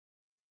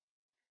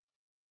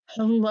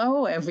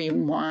Hello,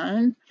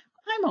 everyone.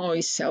 I'm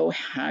always so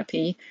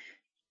happy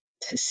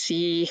to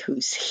see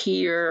who's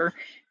here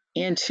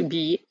and to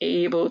be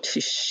able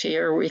to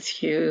share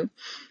with you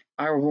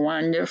our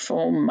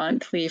wonderful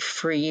monthly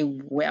free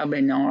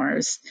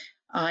webinars.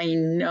 I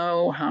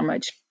know how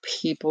much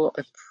people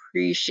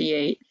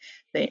appreciate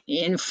the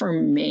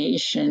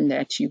information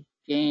that you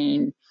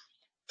gain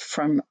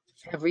from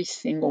every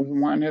single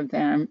one of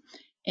them.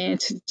 And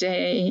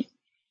today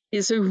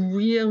is a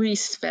really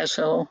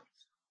special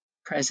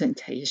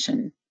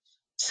presentation,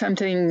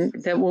 something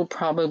that will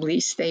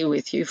probably stay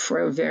with you for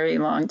a very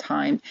long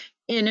time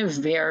in a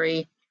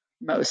very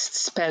most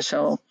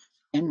special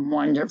and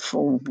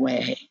wonderful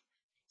way.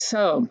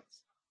 So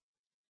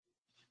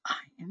I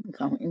am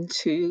going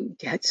to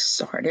get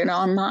started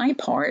on my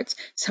part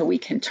so we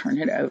can turn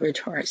it over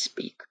to our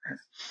speaker.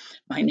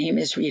 My name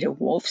is Rita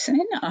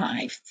Wolfson.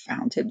 I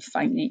founded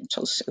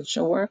Financial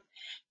Social Work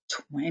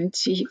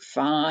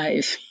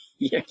 25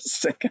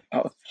 years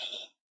ago.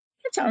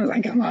 It sounds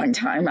like a long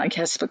time, I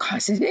guess,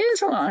 because it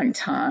is a long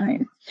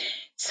time.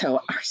 So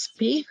our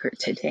speaker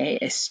today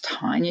is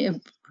Tanya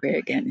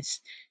Briggins,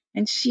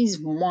 and she's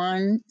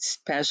one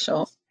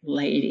special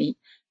lady.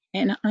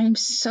 And I'm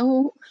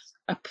so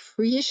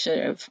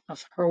appreciative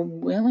of her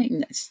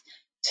willingness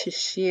to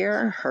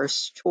share her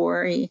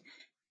story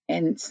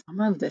and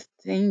some of the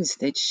things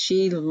that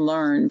she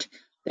learned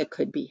that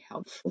could be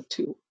helpful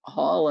to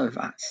all of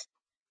us.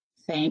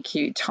 Thank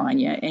you,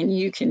 Tanya. And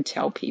you can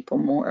tell people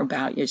more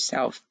about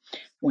yourself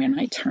when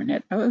I turn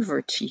it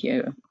over to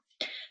you.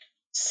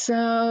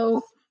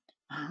 So,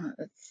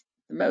 the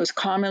most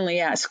commonly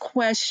asked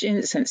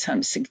questions and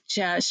some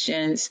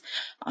suggestions.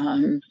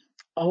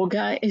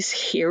 Olga is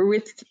here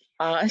with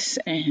us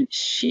and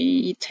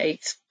she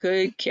takes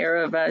good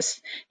care of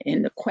us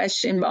in the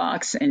question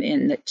box and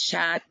in the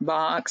chat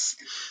box.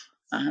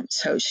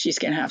 So she's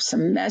going to have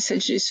some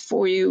messages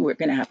for you. We're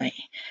going to have a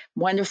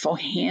wonderful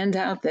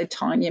handout that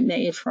Tanya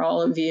made for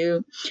all of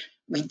you.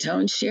 We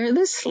don't share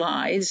the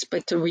slides,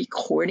 but the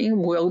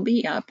recording will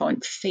be up on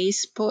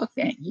Facebook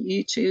and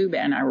YouTube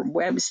and our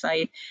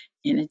website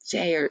in a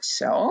day or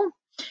so.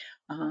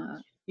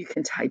 You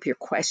can type your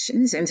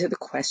questions into the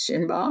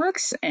question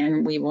box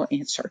and we will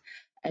answer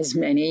as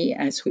many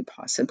as we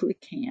possibly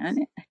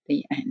can at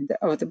the end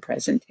of the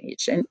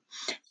presentation.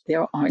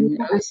 There are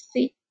no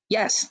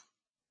yes.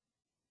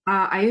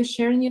 Are you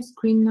sharing your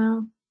screen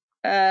now?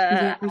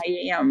 I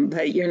am,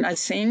 but you're not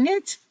seeing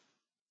it?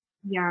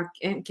 Yeah,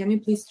 can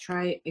you please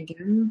try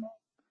again?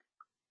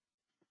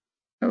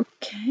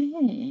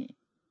 Okay.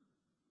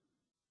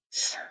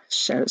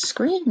 Show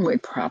screen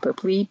would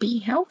probably be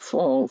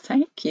helpful.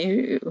 Thank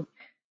you.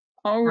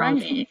 All right.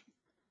 Okay.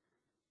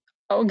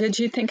 Olga,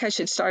 do you think I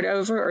should start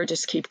over or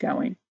just keep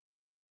going?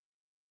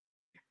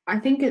 I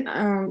think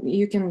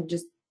you can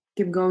just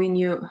keep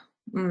going.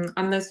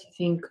 Unless you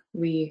think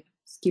we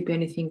skip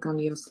anything on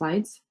your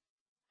slides.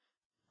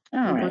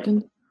 All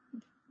important.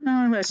 Right.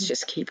 No, let's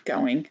just keep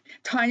going.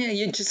 Tanya,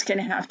 you're just going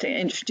to have to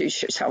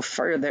introduce yourself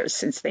further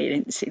since they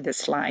didn't see the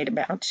slide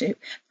about you.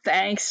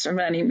 Thanks for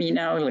letting me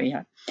know,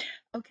 Leah.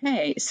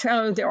 Okay,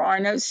 so there are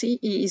no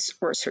CEs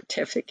or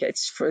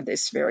certificates for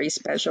this very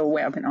special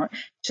webinar,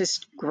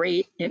 just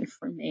great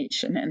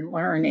information and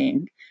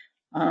learning.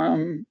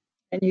 And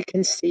you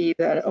can see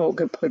that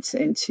Olga puts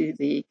into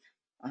the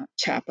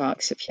chat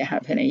box if you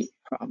have any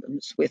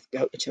problems with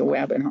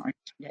GoToWebinar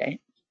today.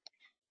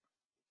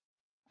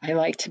 I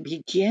like to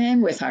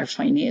begin with our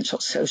financial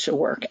social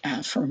work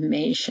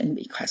affirmation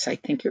because I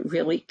think it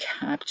really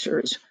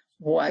captures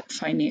what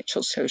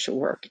financial social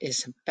work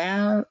is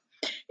about.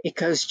 It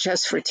goes,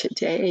 just for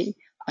today,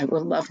 I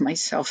will love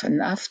myself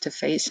enough to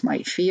face my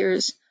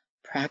fears,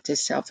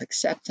 practice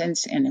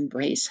self-acceptance, and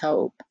embrace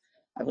hope.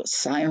 I will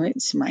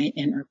silence my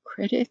inner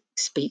critic,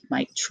 speak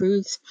my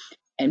truths,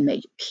 and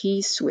make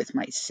peace with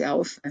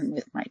myself and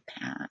with my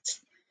past.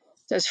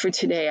 Just for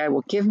today, I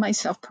will give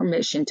myself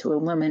permission to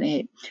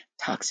eliminate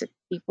toxic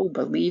people,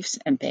 beliefs,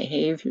 and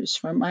behaviors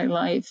from my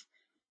life,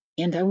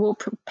 and I will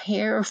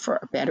prepare for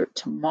a better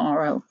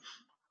tomorrow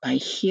by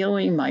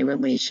healing my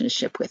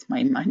relationship with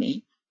my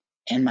money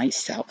and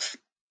myself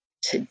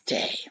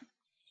today.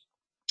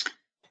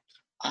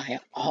 I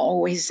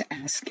always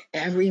ask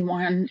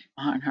everyone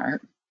on our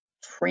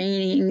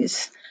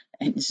trainings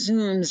and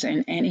Zooms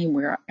and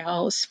anywhere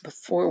else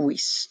before we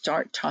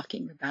start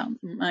talking about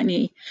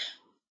money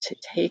to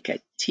take a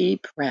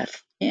deep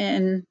breath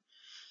in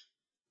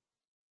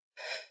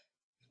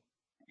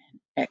and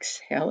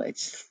exhale it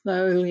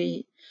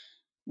slowly.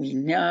 We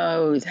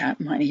know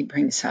that money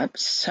brings up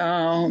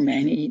so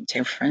many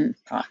different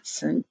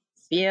thoughts and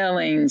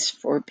feelings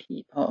for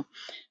people.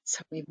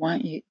 So we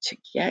want you to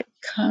get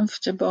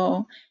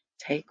comfortable.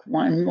 Take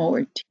one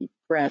more deep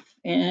breath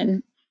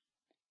in,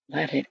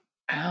 let it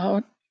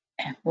out,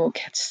 and we'll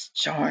get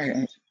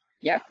started.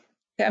 Yep,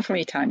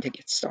 definitely time to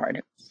get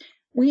started.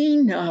 We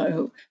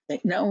know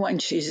that no one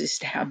chooses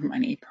to have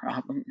money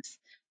problems,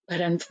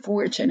 but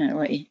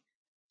unfortunately,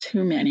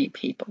 too many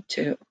people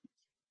do.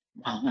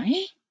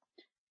 Why?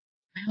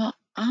 Well,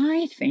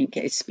 I think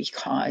it's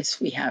because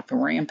we have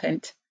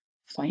rampant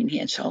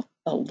financial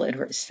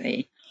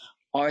illiteracy.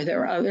 Are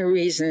there other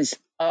reasons?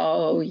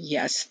 Oh,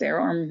 yes, there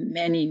are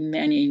many,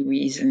 many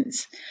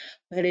reasons.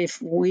 But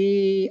if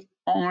we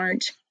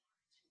aren't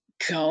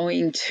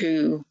going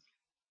to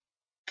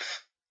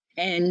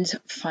end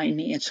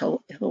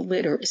financial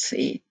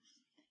illiteracy,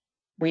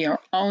 we are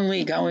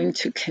only going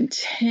to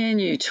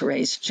continue to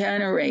raise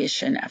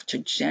generation after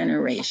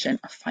generation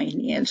of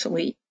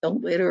financially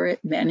illiterate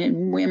men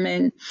and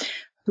women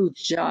who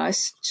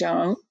just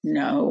don't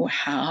know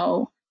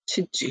how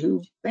to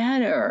do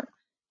better.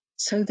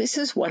 So this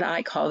is what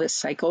I call the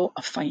cycle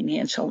of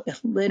financial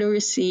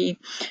illiteracy,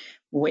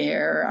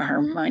 where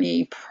our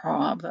money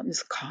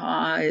problems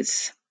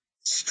cause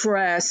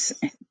stress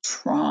and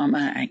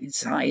trauma,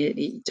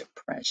 anxiety,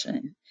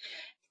 depression.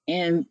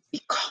 And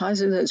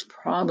because of those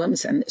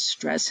problems and the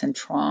stress and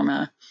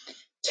trauma,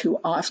 too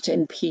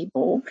often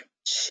people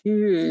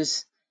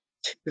choose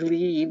to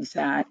believe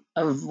that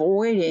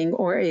avoiding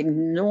or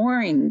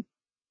ignoring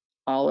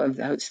all of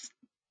those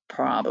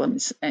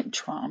problems and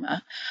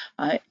trauma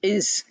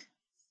is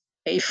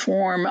a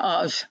form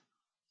of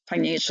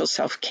financial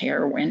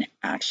self-care, when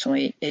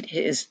actually it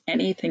is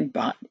anything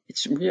but.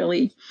 It's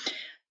really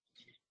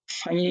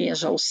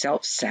financial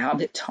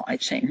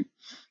self-sabotaging,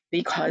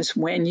 because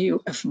when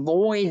you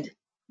avoid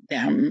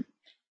them,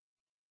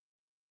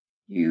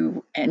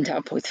 you end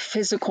up with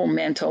physical,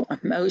 mental,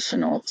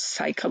 emotional,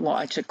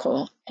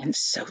 psychological, and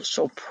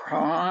social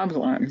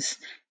problems.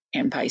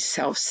 And by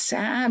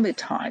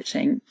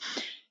self-sabotaging,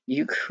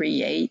 you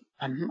create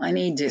a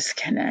money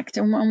disconnect.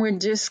 And when we're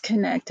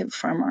disconnected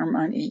from our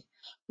money,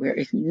 we're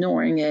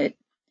ignoring it.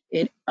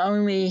 It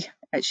only,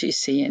 as you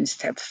see in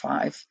step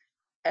 5,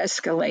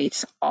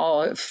 escalates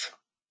all of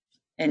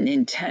and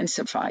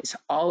intensifies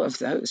all of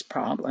those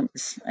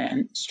problems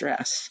and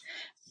stress.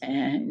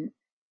 And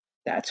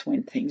that's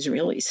when things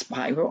really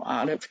spiral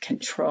out of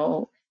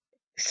control.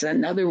 So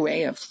another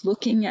way of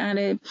looking at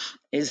it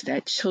is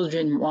that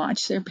children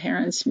watch their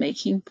parents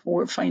making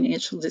poor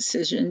financial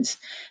decisions,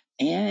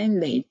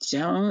 and they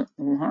don't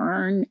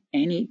learn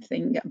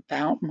anything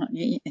about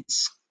money in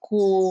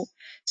school.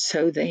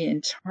 So they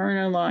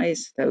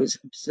internalize those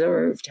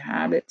observed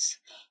habits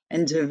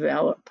and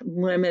develop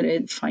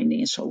limited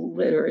financial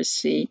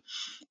literacy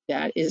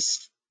that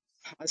is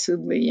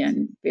possibly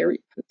and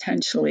very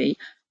potentially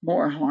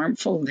more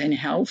harmful than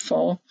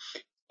helpful.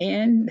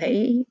 And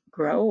they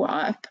grow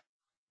up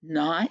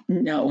not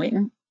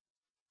knowing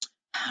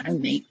how to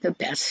make the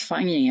best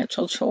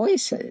financial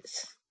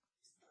choices.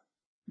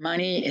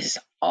 Money is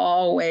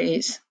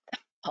always the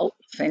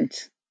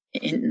elephant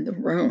in the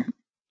room.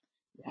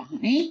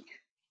 Why?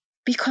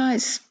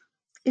 Because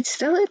it's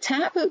still a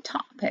taboo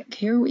topic.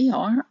 Here we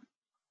are,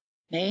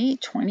 May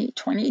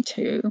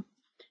 2022,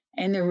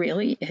 and there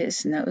really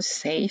is no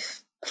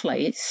safe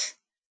place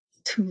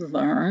to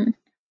learn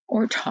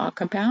or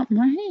talk about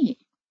money.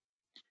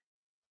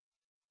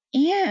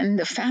 And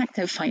the fact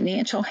that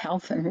financial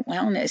health and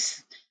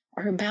wellness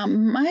are about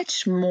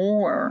much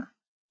more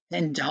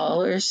than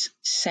dollars,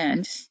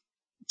 cents,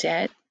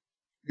 debt,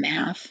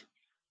 math,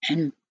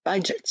 and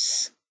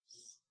budgets.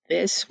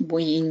 This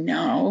we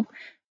know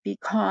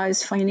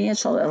because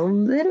financial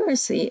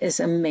illiteracy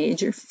is a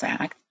major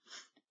fact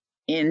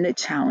in the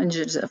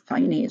challenges of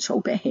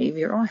financial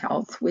behavioral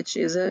health, which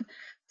is a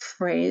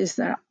phrase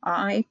that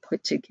I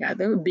put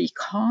together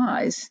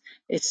because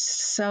it's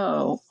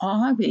so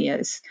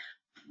obvious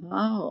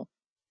how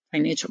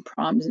financial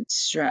problems,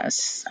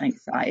 stress,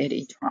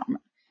 anxiety, trauma,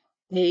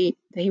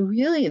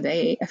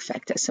 they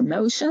affect us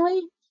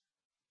emotionally,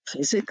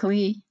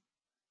 physically,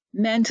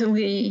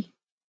 mentally,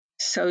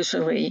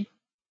 socially,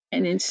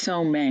 and in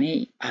so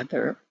many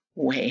other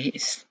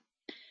ways.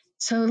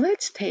 So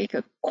let's take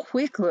a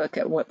quick look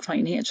at what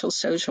financial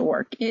social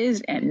work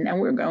is, and then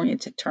we're going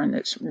to turn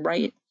this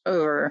right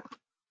over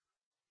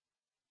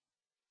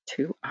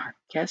to our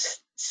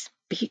guest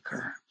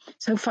speaker.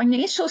 So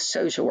financial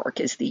social work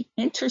is the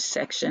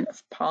intersection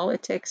of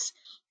politics,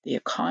 the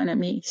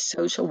economy,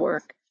 social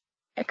work,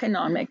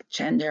 economic,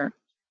 gender,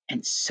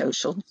 and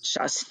social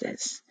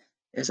justice.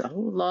 There's a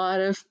lot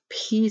of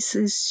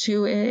pieces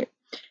to it,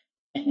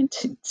 and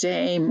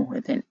today more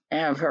than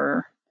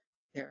ever,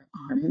 there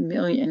are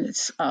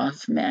millions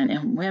of men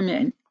and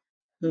women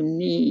who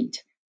need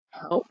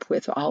help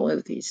with all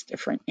of these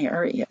different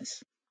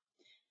areas.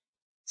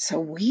 So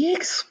we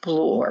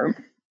explore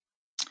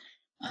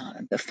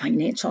the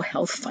financial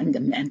health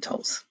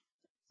fundamentals.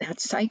 That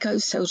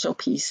psychosocial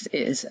piece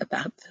is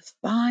about the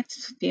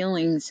thoughts,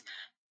 feelings,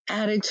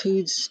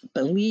 attitudes,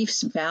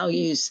 beliefs,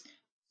 values,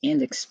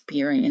 and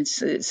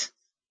experiences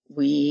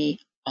we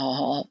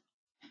all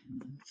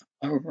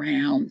have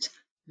around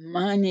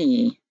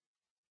money.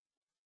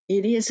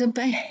 It is a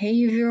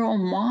behavioral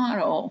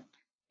model.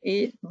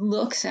 It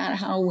looks at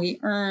how we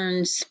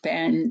earn,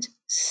 spend,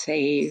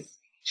 save,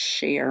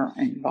 share,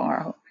 and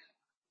borrow.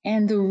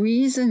 And the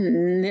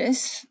reason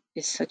this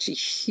is such a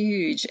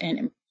huge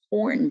and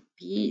important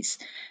piece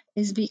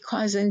is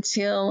because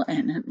until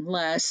and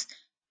unless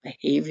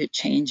behavior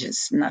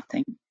changes,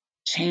 nothing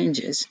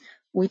changes.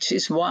 which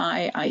is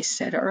why I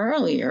said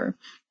earlier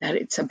that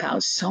it's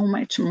about so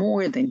much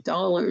more than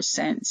dollars,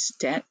 cents,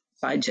 debt,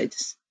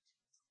 budgets.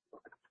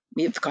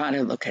 You've got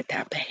to look at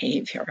that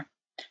behavior.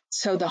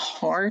 So the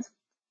hard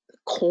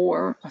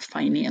core of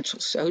financial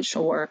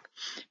social work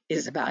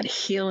is about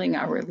healing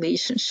our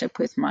relationship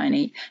with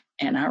money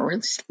and our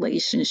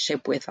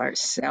relationship with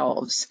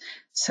ourselves.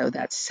 So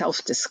that's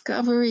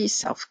self-discovery,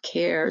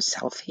 self-care,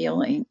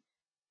 self-healing.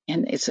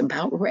 And it's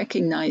about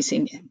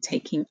recognizing and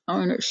taking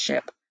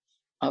ownership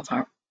of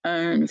our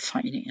own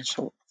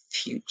financial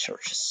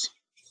futures.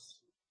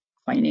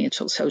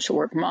 Financial social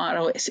work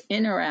model is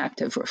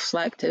interactive,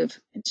 reflective,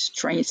 and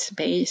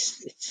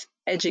strengths-based. It's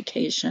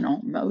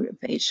educational,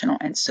 motivational,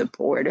 and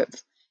supportive.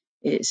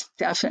 It is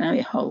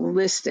definitely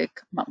holistic,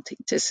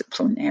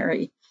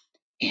 multidisciplinary,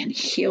 and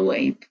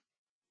healing.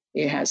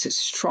 It has a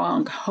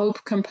strong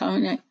hope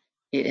component.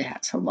 It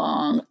has a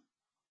long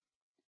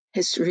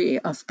history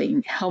of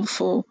being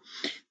helpful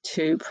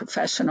to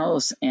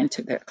professionals and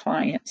to their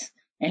clients.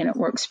 And it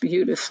works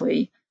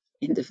beautifully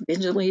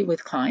individually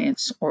with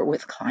clients or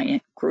with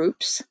client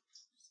groups.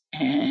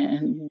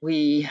 And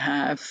we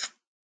have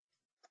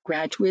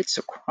graduates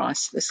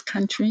across this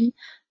country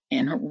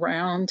and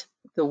around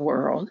the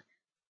world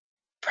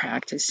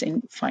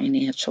practicing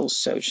financial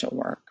social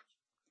work.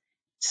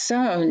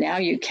 So now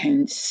you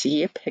can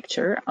see a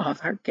picture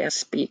of our guest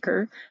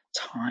speaker,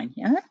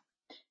 Tanya.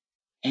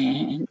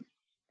 And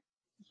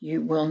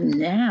you will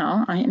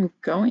now, I am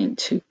going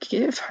to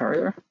give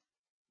her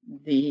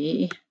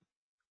the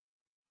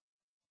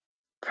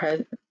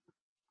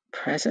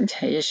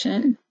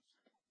presentation.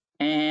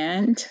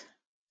 And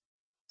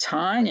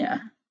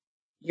Tanya,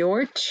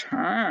 your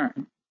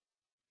turn.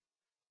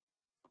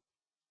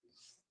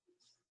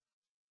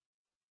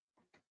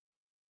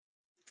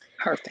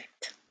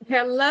 Perfect.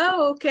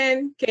 Hello,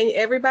 can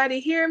everybody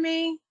hear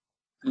me?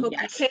 Hope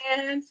Yes. you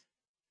can.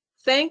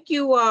 Thank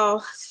you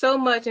all so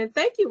much, and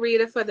thank you,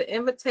 Rita, for the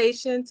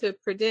invitation to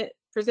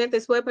present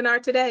this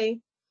webinar today.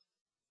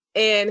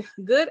 And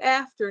good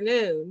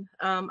afternoon.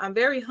 I'm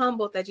very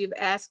humbled that you've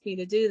asked me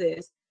to do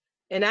this,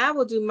 and I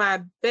will do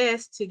my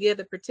best to give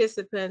the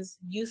participants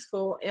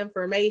useful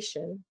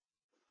information.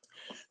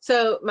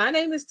 So my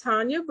name is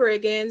Tanya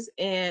Briggins,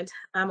 and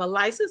I'm a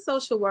licensed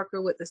social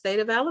worker with the state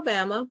of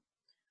Alabama.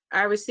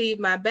 I received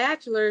my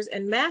bachelor's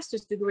and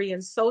master's degree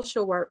in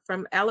social work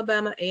from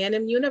Alabama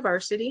A&M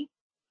University.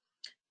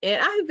 And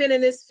I have been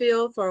in this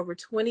field for over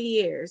 20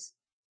 years.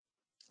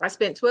 I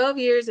spent 12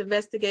 years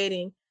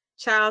investigating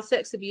child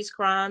sex abuse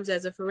crimes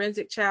as a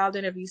forensic child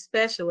interview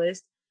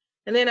specialist.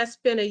 And then I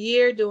spent a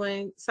year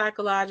doing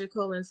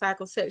psychological and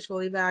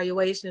psychosexual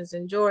evaluations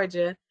in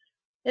Georgia.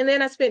 And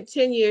then I spent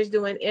 10 years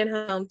doing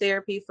in-home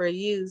therapy for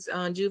youth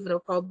on juvenile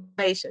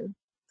probation.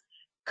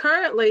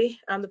 Currently,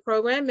 I'm the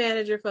program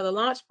manager for the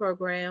Launch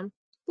Program,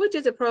 which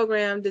is a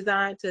program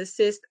designed to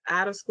assist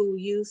out-of-school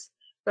youth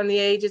from the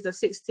ages of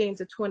 16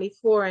 to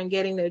 24 in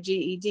getting their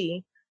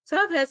GED. So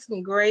I've had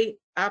some great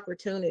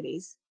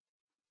opportunities.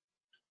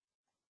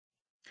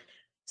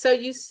 So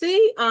you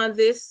see on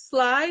this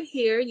slide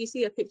here, you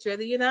see a picture of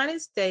the United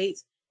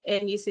States,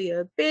 and you see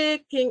a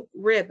big pink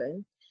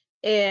ribbon.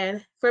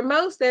 And for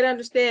most that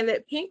understand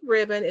that pink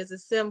ribbon is a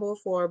symbol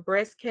for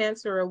breast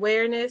cancer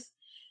awareness.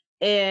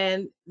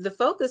 And the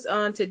focus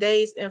on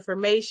today's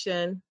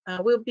information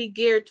will be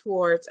geared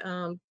towards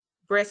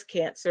breast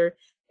cancer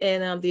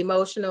and the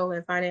emotional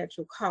and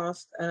financial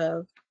cost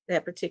of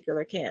that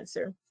particular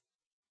cancer.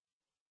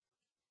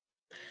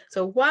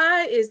 So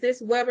why is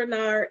this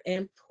webinar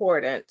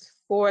important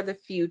for the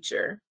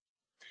future?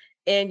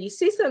 And you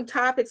see some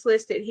topics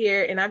listed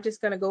here, and I'm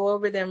just going to go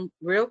over them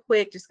real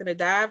quick, just going to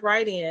dive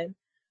right in.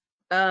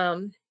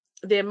 The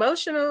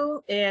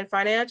emotional and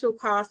financial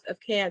cost of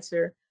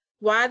cancer,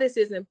 why this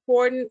is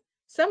important.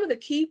 Some of the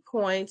key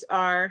points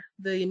are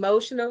the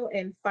emotional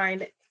and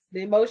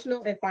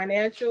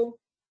financial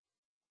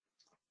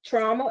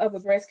trauma of a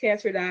breast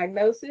cancer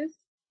diagnosis,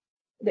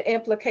 the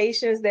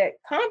implications that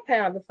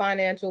compound the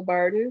financial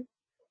burden,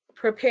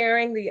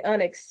 preparing the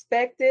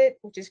unexpected,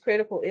 which is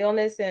critical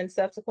illness and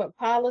subsequent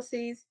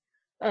policies,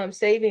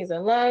 savings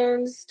and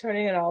loans,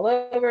 turning it all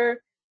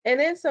over, and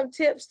then some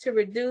tips to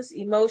reduce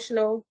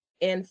emotional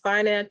and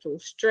financial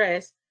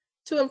stress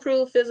to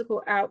improve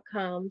physical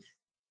outcomes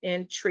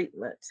and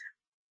treatment.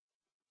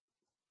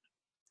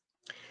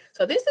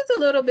 So this is a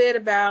little bit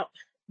about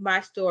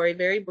my story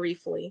very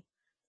briefly.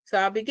 So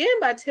I'll begin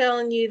by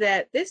telling you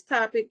that this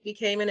topic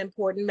became an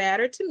important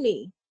matter to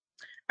me.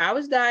 I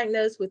was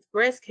diagnosed with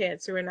breast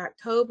cancer in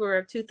October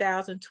of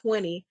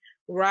 2020,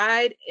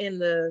 right in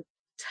the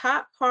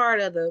top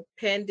part of the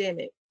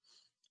pandemic.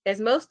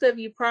 As most of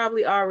you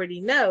probably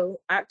already know,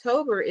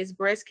 October is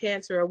Breast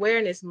Cancer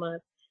Awareness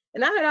Month,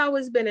 and I had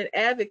always been an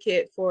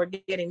advocate for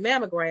getting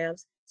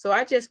mammograms, so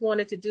I just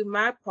wanted to do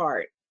my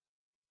part.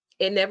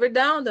 It never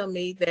dawned on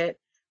me that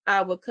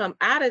I would come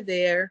out of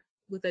there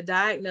with a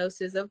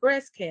diagnosis of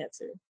breast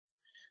cancer.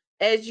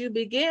 As you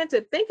begin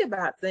to think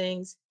about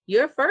things,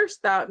 your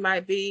first thought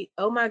might be,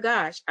 oh my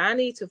gosh, I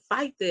need to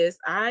fight this.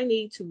 I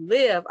need to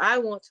live. I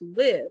want to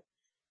live.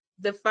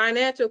 the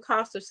financial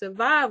cost of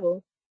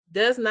survival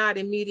does not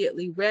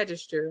immediately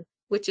register,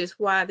 which is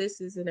why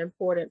this is an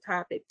important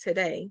topic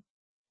today.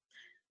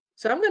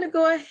 So I'm going to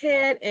go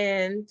ahead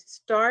and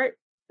start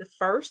the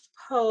first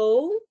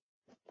poll.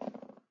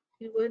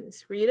 You wouldn't,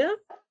 Rita?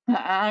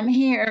 I'm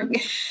here.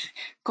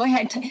 Go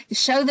ahead.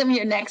 Show them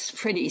your next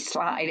pretty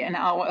slide and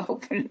I'll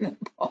open the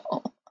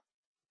poll.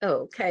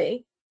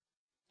 Okay.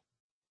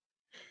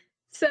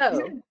 So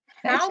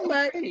That's how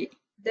much pretty.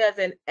 does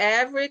an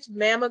average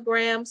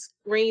mammogram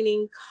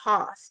screening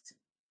cost?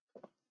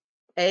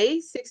 A,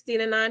 $60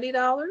 to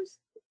 $90,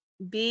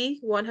 B,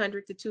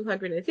 $100 to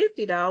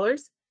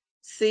 $250,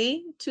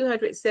 C,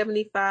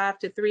 $275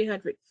 to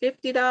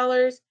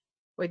 $350,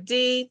 or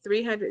D,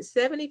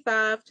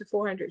 $375 to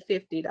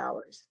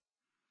 $450.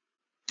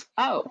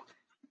 Oh,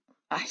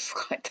 I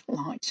forgot to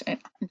launch it.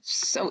 I'm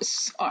so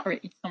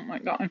sorry. Oh my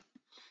God.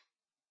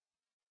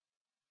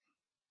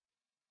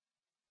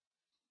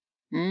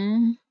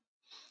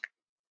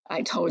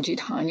 I told you,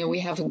 Tanya, we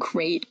have a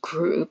great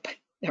group.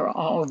 They're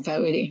all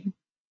voting.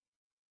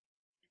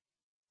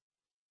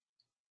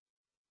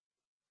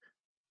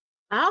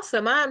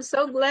 Awesome. I'm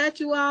so glad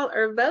you all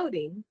are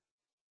voting.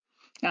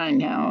 I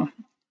know.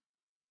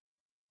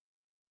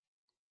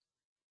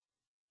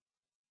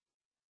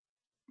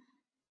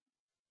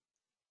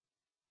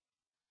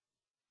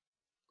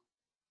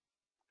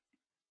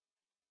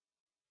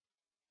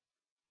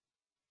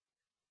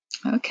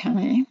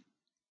 Okay.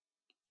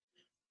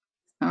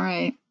 All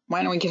right.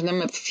 Why don't we give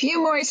them a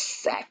few more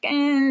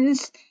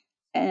seconds?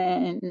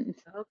 And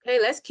okay,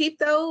 let's keep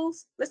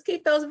those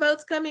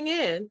votes coming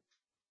in.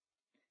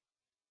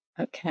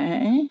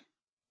 okay.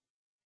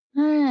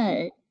 All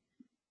right.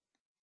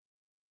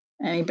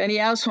 Anybody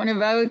else want to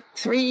vote?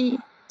 3,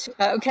 2,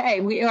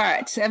 okay, we are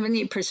at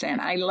 70%.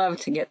 I love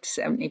to get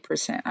to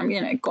 70%. I'm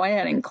going to go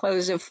ahead and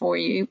close it for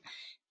you.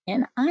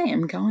 And I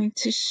am going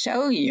to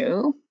show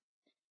you.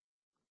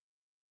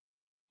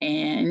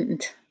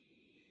 And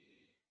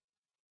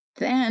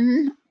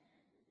then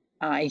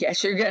I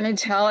guess you're going to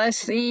tell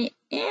us the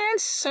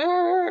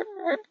answer.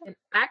 And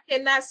I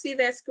cannot see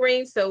that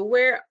screen, so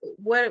what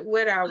are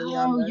we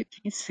on? Oh, you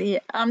can see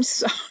it. I'm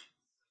sorry.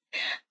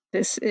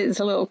 This is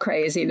a little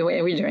crazy the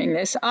way we're doing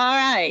this. All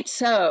right,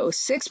 so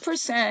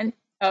 6%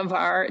 of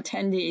our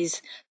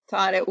attendees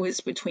thought it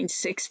was between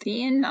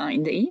 60 and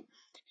 90.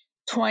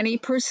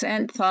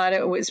 20% thought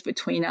it was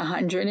between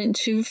 100 and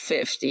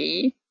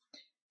 250.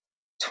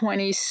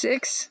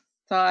 26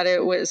 thought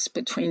it was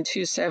between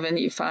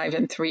 275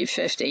 and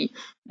 350.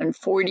 And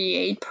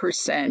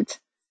 48%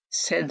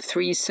 said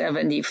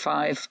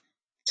 375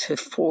 to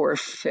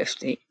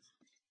 450.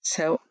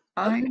 So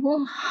I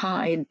will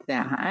hide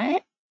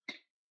that.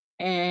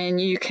 And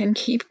you can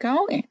keep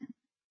going.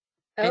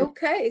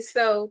 Okay,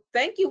 so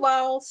thank you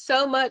all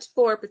so much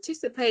for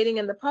participating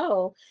in the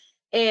poll.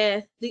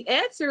 And the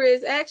answer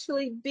is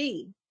actually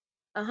B,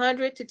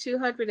 $100 to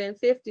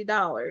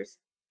 $250.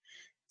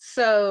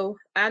 So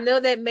I know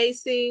that may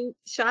seem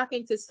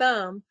shocking to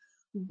some,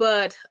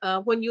 but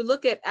when you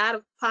look at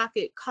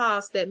out-of-pocket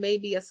costs that may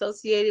be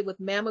associated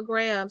with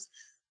mammograms,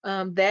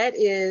 that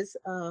is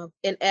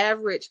an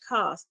average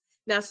cost.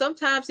 Now,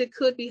 sometimes it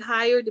could be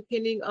higher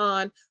depending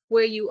on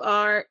where you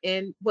are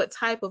and what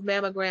type of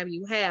mammogram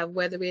you have,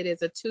 whether it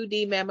is a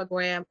 2D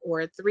mammogram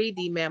or a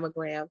 3D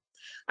mammogram.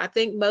 I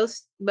think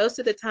most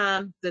of the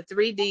time, the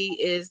 3D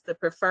is the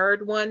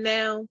preferred one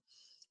now,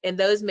 and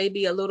those may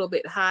be a little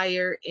bit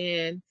higher.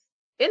 And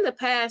in the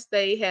past,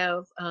 they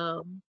have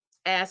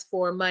asked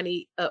for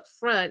money up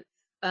front,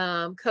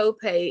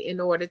 copay,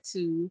 in order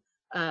to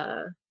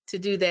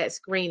do that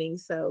screening.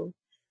 So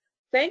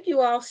thank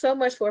you all so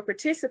much for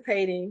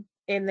participating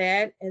in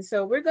that. And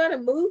so we're going to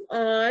move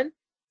on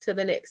to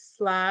the next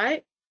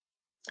slide.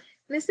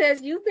 And it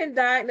says, you've been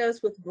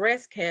diagnosed with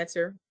breast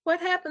cancer.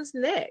 What happens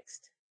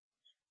next?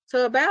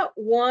 So about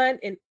 1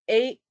 in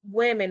 8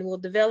 women will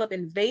develop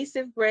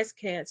invasive breast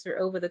cancer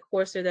over the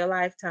course of their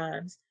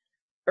lifetimes.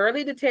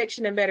 Early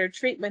detection and better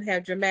treatment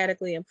have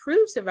dramatically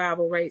improved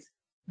survival rates,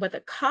 but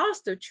the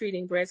cost of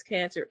treating breast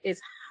cancer is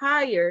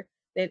higher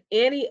than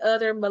any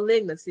other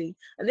malignancy.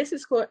 And this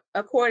is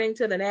according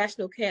to the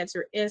National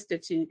Cancer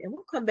Institute. And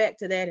we'll come back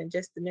to that in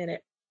just a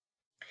minute.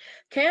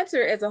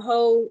 Cancer as a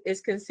whole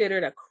is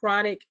considered a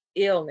chronic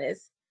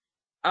illness.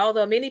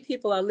 Although many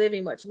people are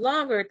living much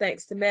longer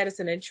thanks to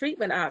medicine and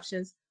treatment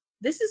options,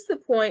 this is the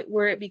point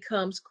where it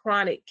becomes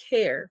chronic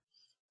care.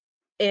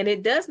 And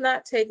it does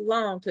not take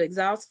long to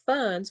exhaust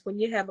funds when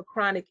you have a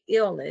chronic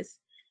illness.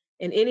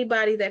 And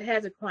anybody that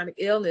has a chronic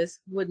illness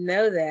would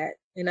know that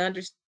and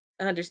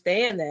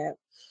understand that.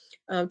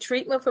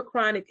 Treatment for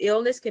chronic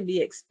illness can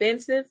be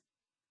expensive,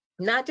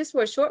 not just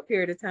for a short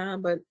period of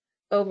time, but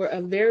over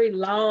a very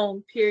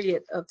long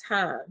period of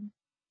time.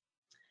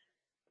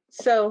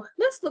 So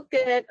let's look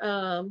at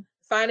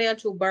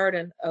financial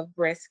burden of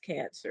breast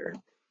cancer.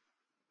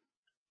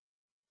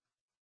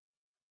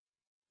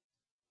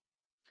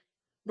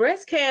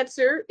 Breast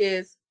cancer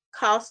is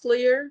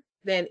costlier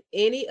than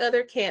any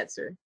other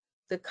cancer.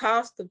 The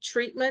cost of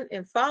treatment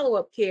and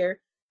follow-up care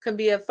can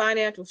be a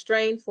financial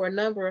strain for a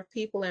number of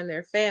people and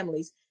their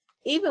families.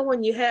 even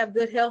when you have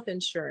good health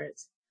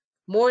insurance.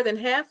 More than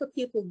half of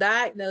people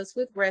diagnosed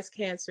with breast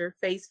cancer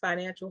face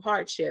financial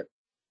hardship.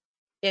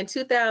 In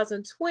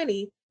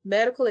 2020,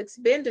 medical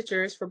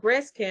expenditures for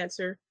breast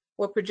cancer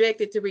were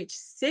projected to reach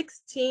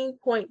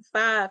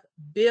 $16.5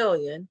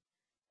 billion,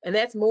 and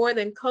that's more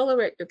than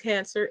colorectal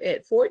cancer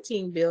at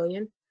 $14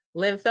 billion,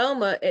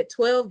 lymphoma at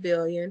 $12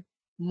 billion,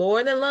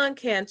 more than lung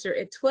cancer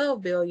at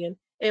 $12 billion,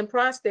 and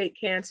prostate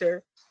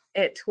cancer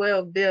at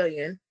 $12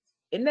 billion.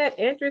 Isn't that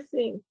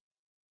interesting?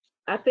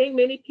 I think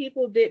many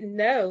people didn't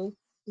know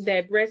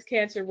that breast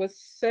cancer was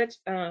such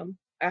a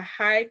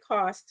high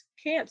cost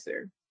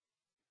cancer.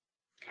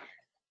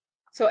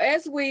 So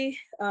as we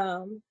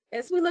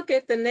look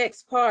at the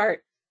next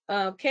part,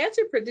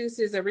 cancer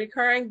produces a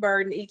recurring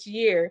burden each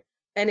year,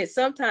 and it's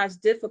sometimes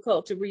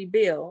difficult to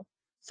rebuild.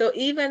 So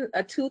even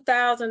a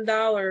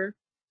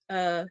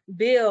 $2,000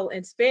 bill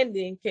and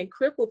spending can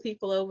cripple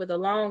people over the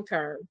long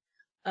term.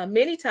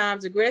 Many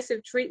times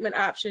aggressive treatment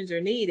options are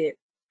needed.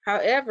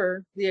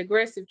 However, the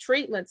aggressive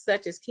treatments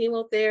such as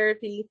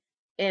chemotherapy,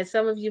 and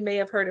some of you may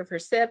have heard of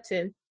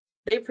Herceptin,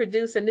 they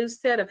produce a new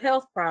set of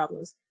health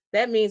problems.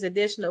 That means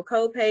additional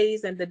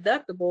copays and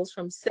deductibles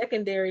from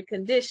secondary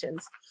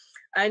conditions.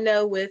 I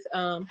know with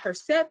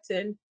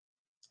Herceptin,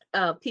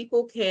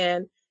 people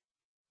can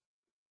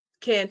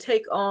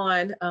take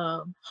on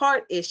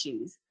heart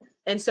issues.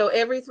 And so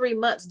every 3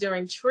 months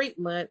during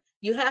treatment,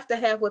 you have to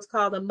have what's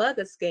called a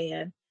mother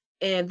scan.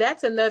 And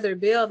that's another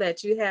bill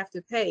that you have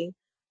to pay.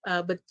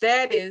 But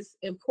that is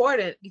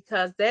important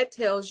because that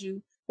tells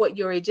you what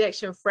your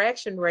ejection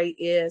fraction rate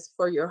is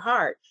for your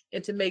heart,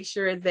 and to make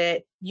sure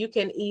that you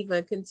can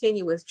even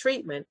continue with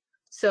treatment.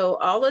 So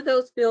all of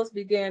those bills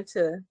began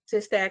to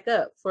stack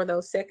up for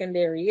those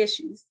secondary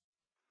issues.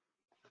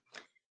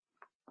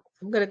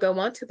 I'm going to go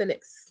on to the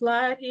next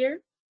slide here.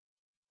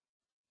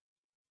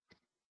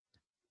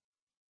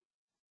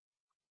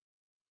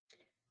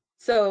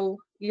 So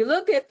you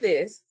look at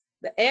this,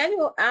 the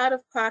annual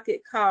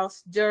out-of-pocket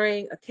costs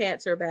during a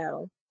cancer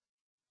battle.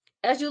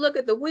 As you look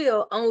at the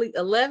wheel, only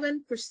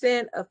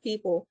 11% of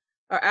people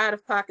are out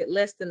of pocket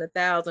less than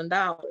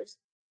 $1,000.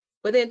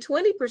 But then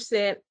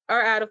 20%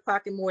 are out of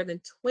pocket more than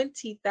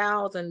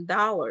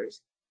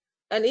 $20,000.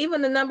 And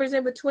even the numbers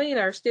in between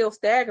are still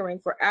staggering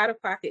for out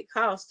of pocket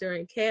costs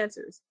during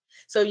cancers.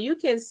 So you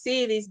can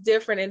see these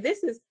different, and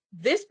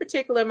this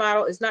particular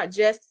model is not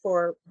just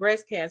for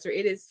breast cancer,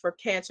 it is for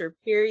cancer,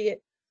 period.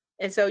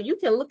 And so you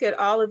can look at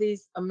all of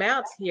these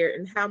amounts here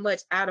and how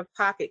much out of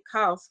pocket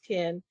costs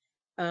can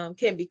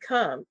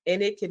become,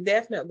 and it can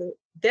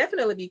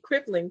definitely be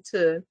crippling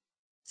to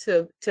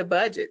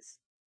budgets.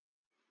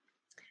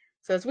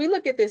 So as we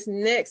look at this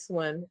next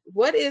one,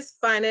 what is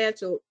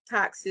financial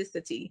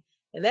toxicity?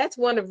 And that's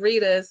one of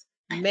Rita's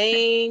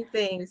main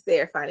things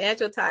there,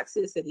 financial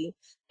toxicity.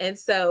 And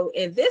so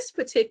in this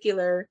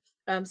particular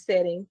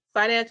setting,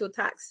 financial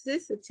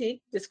toxicity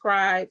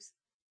describes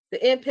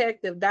the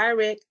impact of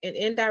direct and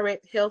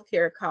indirect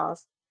healthcare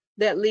costs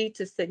that lead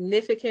to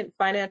significant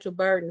financial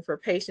burden for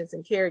patients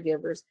and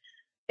caregivers.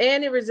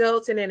 And it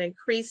results in an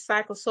increased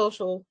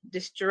psychosocial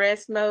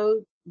distress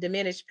mode,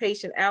 diminished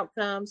patient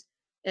outcomes,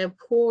 and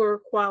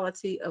poor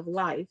quality of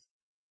life.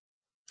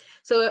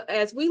 So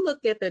as we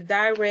look at the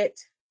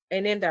direct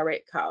and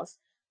indirect costs,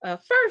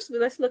 first,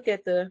 let's look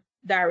at the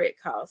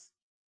direct costs.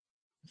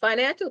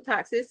 Financial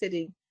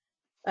toxicity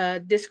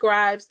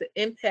describes the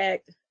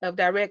impact of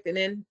direct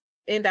and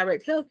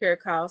indirect healthcare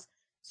costs.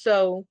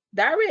 So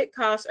direct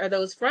costs are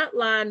those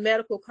frontline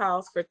medical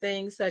costs for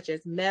things such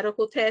as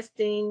medical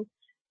testing,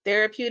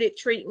 therapeutic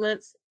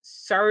treatments,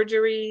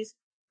 surgeries,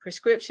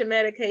 prescription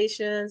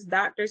medications,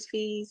 doctor's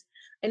fees.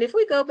 And if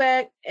we go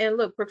back and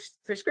look,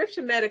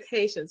 prescription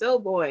medications, oh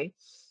boy.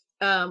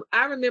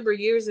 I remember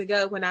years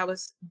ago when I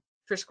was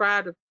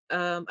prescribed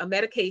a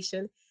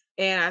medication,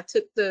 and I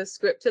took the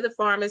script to the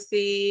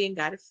pharmacy and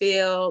got it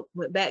filled,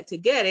 went back to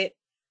get it.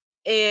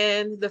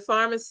 And the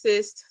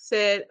pharmacist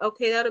said,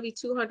 okay, that'll be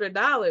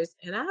 $200.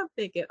 And I'm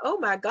thinking, oh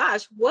my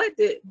gosh, what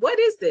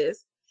is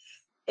this?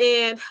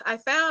 And I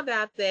found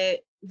out that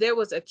there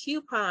was a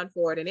coupon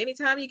for it. And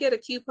anytime you get a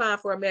coupon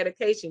for a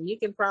medication, you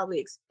can probably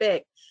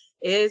expect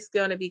it's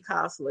going to be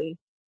costly.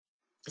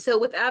 So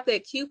without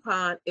that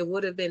coupon, it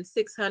would have been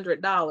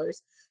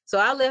 $600. So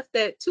I left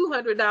that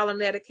 $200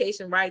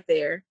 medication right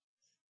there.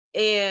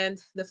 And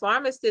the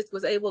pharmacist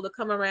was able to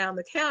come around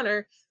the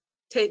counter,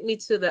 take me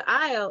to the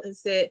aisle, and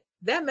said,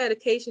 that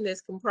medication is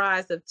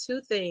comprised of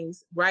two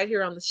things right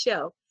here on the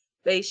shelf.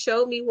 They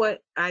showed me what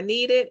I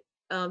needed,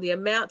 the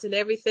amount and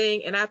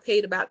everything, and I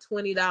paid about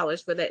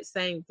 $20 for that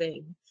same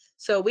thing.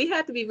 So we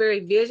have to be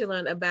very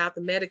vigilant about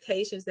the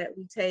medications that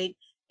we take,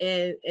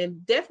 and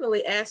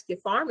definitely ask your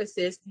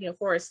pharmacist,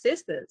 for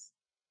assistance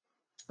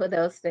for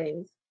those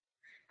things.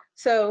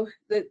 So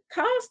the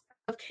cost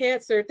of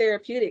cancer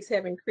therapeutics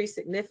have increased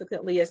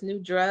significantly as new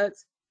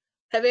drugs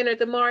have entered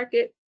the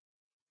market.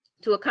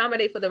 To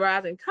accommodate for the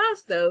rising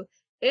costs, though,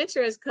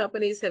 insurance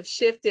companies have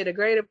shifted a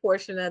greater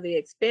portion of the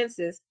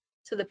expenses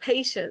to the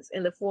patients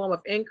in the form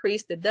of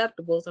increased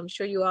deductibles. I'm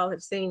sure you all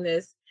have seen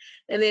this.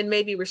 And then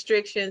maybe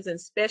restrictions and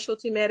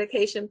specialty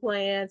medication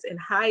plans and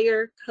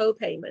higher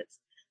co-payments.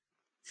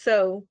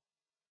 So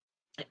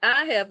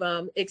I have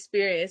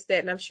experienced that,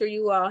 and I'm sure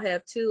you all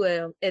have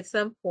too, at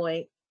some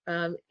point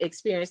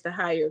experienced the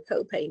higher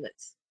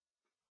co-payments.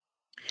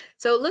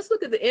 So let's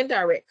look at the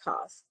indirect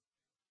costs.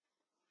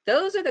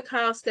 Those are the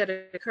costs that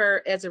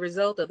occur as a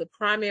result of the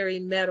primary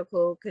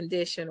medical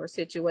condition or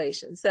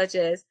situation, such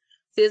as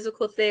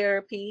physical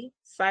therapy,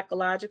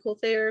 psychological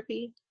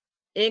therapy,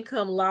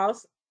 income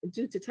loss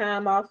due to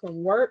time off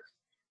from work,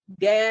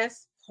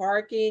 gas,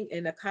 parking,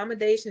 and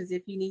accommodations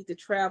if you need to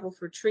travel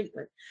for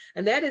treatment.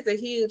 And that is a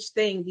huge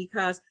thing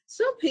because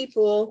some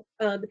people,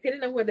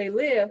 depending on where they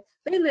live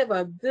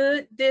a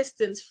good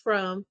distance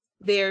from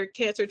their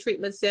cancer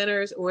treatment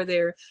centers or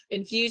their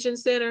infusion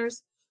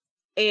centers,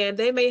 and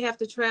they may have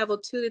to travel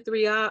 2 to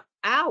 3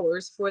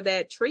 hours for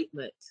that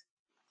treatment.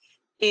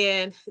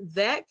 And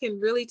that can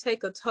really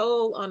take a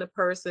toll on a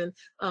person,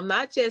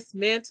 not just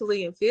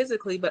mentally and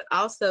physically, but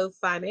also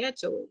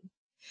financially.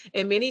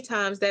 And many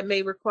times that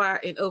may require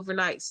an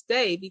overnight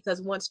stay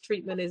because once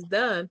treatment is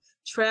done,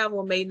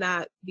 travel may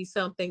not be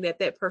something that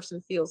that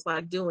person feels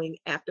like doing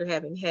after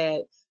having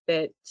had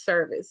that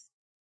service.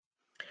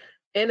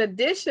 In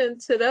addition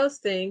to those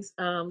things,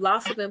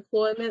 loss of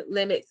employment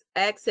limits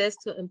access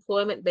to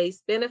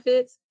employment-based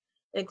benefits,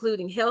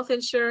 including health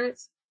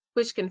insurance,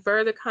 which can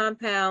further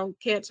compound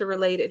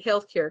cancer-related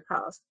healthcare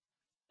costs.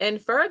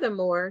 And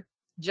furthermore,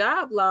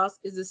 job loss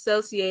is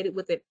associated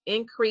with an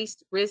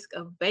increased risk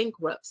of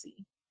bankruptcy.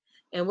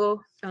 And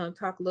we'll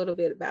talk a little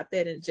bit about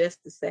that in just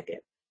a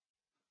second.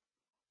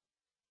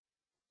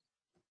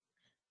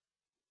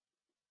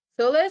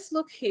 So let's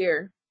look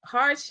here.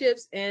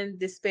 Hardships and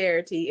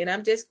disparity, and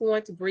I'm just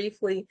going to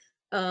briefly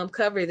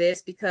cover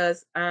this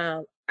because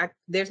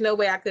there's no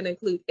way I can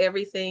include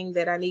everything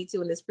that I need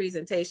to in this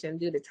presentation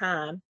due to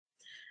time.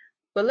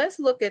 But let's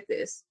look at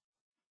this.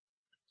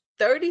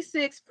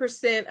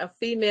 36% of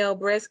female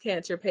breast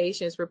cancer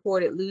patients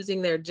reported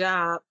losing their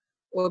job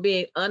or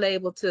being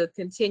unable to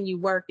continue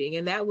working,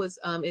 and that was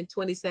in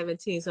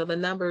 2017. So the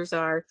numbers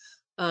are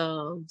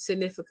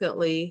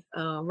significantly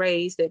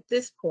raised at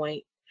this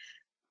point.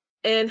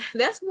 And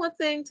that's one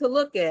thing to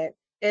look at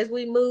as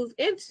we move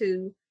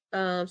into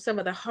some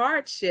of the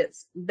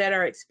hardships that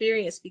are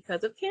experienced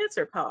because of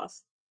cancer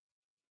costs.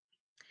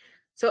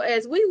 So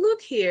as we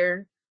look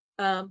here,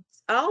 all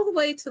the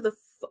way to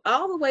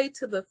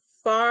the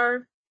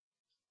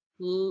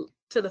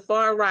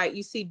far right,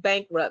 you see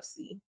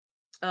bankruptcy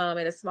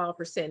at a small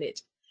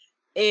percentage,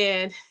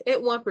 and at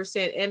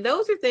 1%. And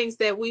those are things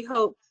that we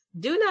hope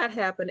do not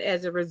happen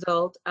as a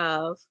result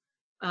of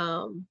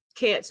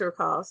cancer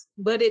costs,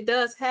 but it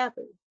does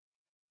happen.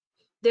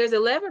 There's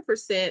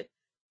 11%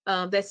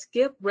 that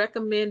skip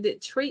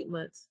recommended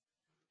treatments,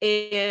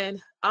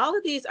 and all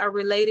of these are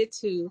related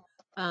to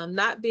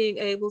not being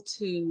able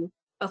to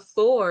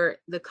afford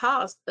the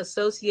cost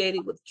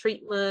associated with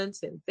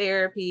treatments and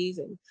therapies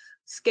and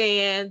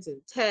scans and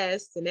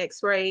tests and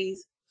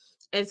x-rays.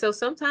 And so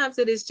sometimes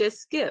it is just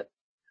skipped.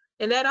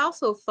 And that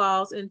also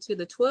falls into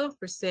the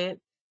 12%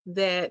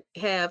 that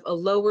have a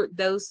lower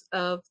dose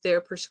of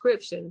their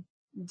prescription,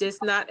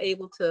 just not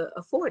able to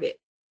afford it.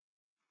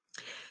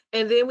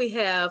 And then we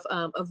have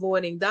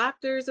avoiding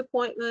doctor's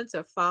appointments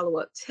or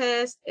follow-up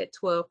tests at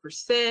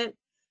 12%.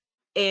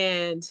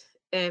 And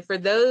for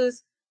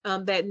those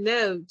that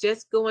know,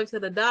 just going to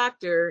the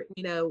doctor,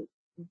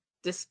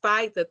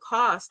 despite the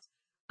cost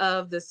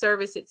of the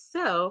service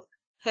itself,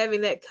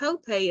 having that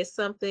copay is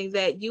something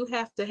that you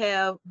have to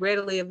have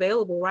readily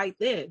available right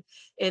then.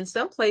 In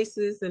some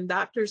places and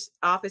doctors'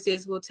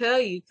 offices will tell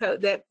you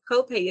that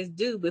copay is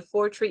due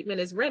before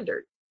treatment is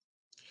rendered.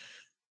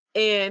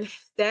 And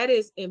that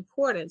is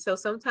important. So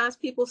sometimes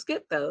people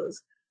skip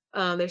those.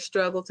 They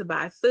struggle to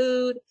buy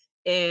food,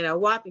 and a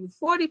whopping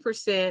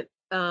 40%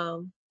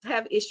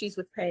 have issues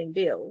with paying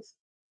bills.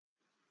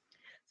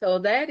 So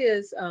that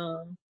is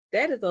a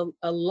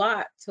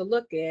lot to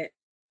look at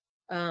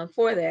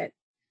for that.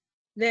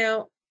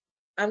 Now,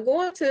 I'm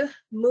going to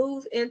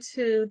move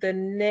into the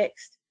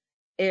next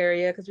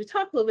area because we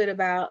talked a little bit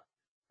about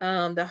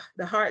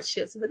the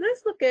hardships, but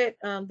let's look at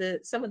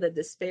some of the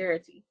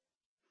disparity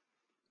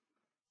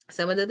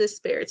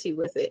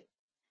with it.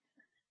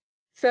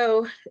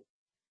 So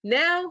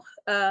now,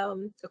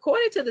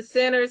 according to the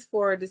Centers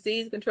for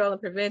Disease Control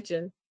and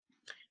Prevention,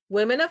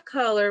 women of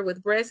color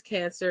with breast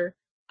cancer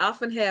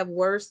often have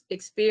worse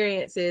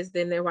experiences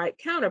than their white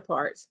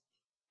counterparts.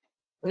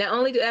 Not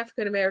only do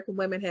African American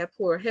women have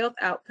poor health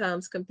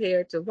outcomes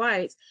compared to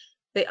whites,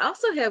 they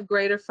also have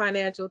greater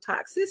financial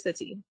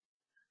toxicity,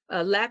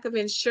 lack of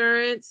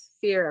insurance,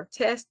 fear of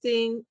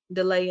testing,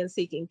 delay in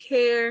seeking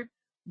care,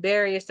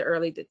 barriers to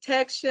early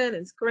detection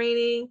and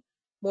screening,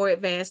 more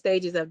advanced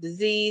stages of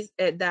disease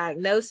at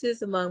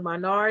diagnosis among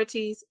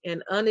minorities,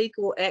 and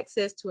unequal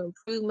access to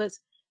improvements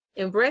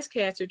in breast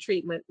cancer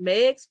treatment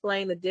may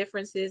explain the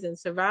differences in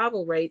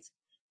survival rates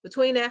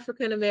between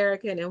African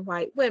American and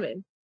white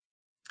women.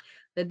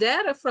 The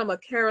data from a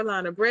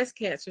Carolina breast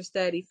cancer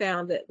study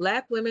found that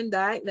Black women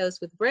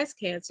diagnosed with breast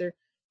cancer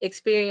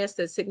experienced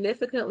a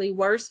significantly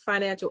worse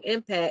financial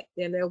impact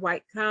than their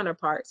white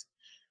counterparts.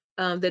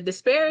 The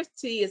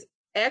disparity is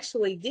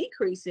actually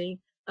decreasing,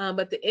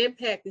 but the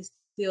impact is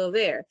still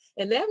there.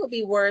 And that would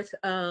be worth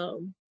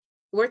an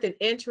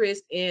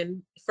interest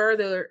in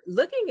further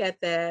looking at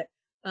that,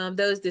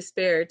 those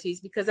disparities,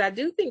 because I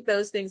do think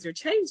those things are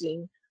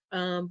changing.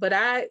 But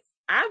I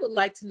would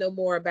like to know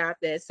more about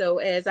that. So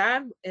as I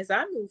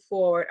move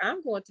forward,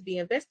 I'm going to be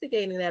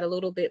investigating that a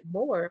little bit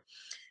more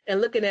and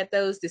looking at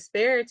those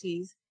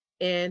disparities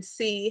and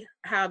see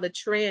how the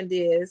trend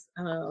is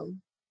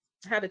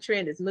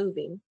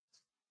moving.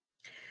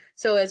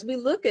 So as we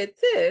look at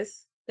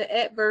this, the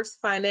adverse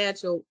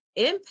financial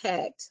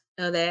impact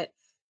of that,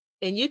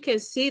 and you can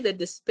see the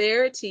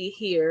disparity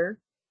here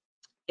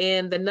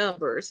in the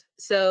numbers.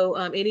 So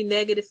any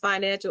negative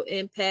financial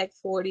impact,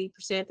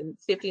 40% and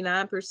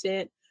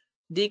 59%,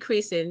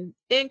 decrease in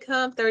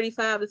income,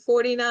 35 to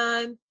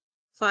 49,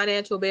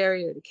 financial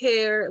barrier to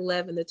care,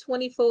 11 to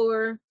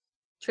 24,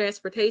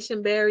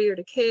 transportation barrier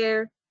to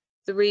care,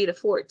 3 to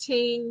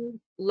 14,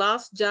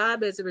 lost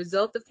job as a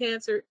result of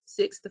cancer,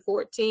 6 to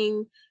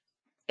 14,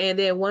 and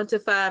then 1 to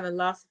 5 and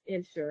loss of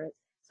insurance.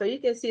 So you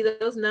can see that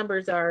those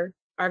numbers are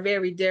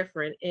very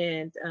different,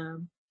 and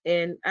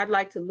I'd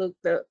like to look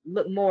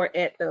more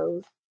at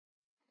those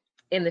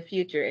in the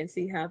future and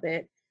see how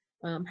that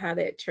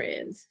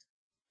trends.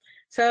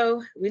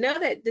 So we know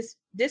that this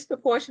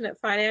disproportionate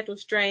financial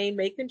strain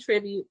may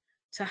contribute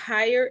to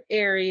higher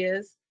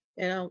areas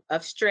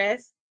of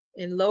stress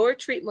and lower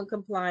treatment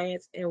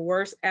compliance and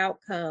worse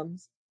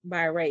outcomes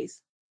by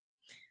race.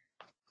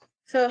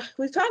 So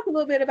we've talked a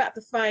little bit about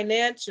the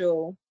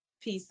financial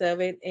piece of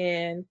it,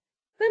 and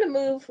I'm going to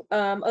move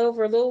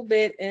over a little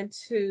bit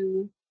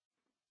into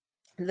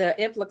the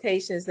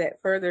implications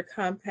that further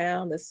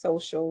compound the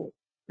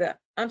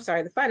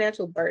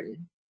financial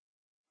burden.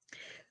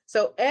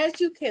 So as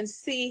you can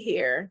see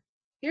here,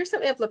 here's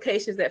some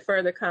implications that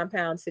further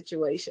compound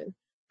situation.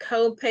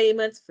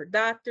 Co-payments for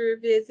doctor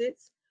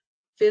visits,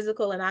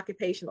 physical and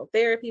occupational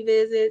therapy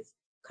visits,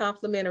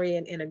 complementary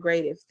and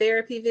integrative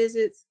therapy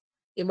visits,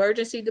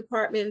 emergency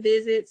department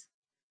visits,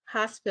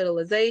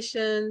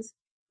 hospitalizations,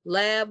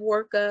 lab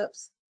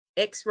workups,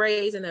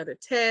 x-rays and other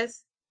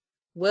tests,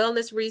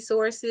 wellness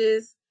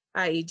resources,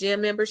 i.e.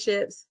 gym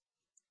memberships,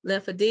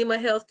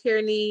 lymphedema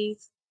healthcare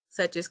needs,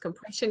 such as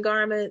compression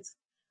garments,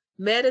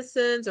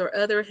 medicines or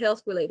other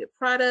health-related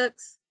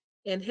products,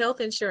 and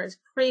health insurance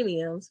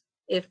premiums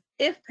if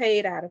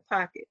paid out of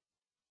pocket.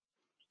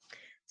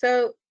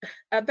 So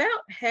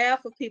about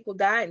half of people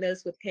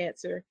diagnosed with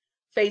cancer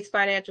face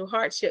financial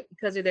hardship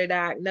because of their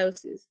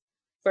diagnosis.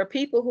 For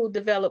people who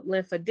develop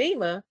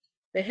lymphedema,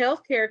 the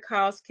healthcare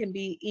costs can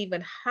be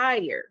even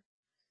higher.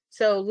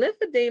 So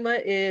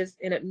lymphedema is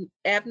an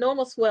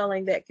abnormal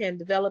swelling that can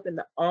develop in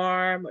the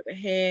arm or the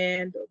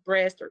hand or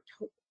breast or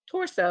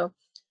torso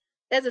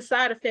as a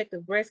side effect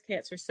of breast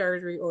cancer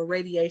surgery or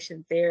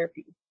radiation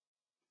therapy.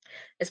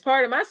 As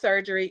part of my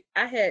surgery,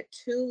 I had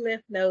 2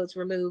 lymph nodes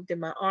removed in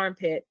my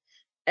armpit.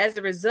 As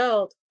a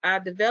result, I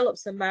developed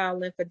some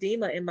mild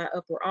lymphedema in my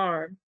upper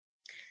arm.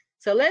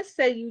 So let's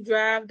say you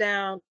drive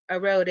down a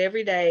road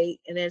every day,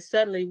 and then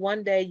suddenly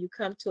one day you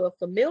come to a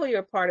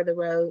familiar part of the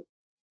road,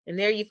 and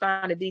there you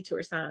find a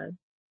detour sign.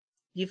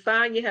 You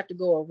find you have to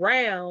go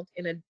around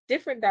in a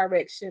different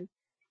direction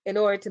in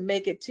order to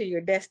make it to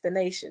your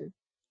destination.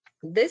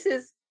 This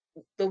is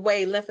the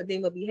way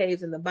lymphedema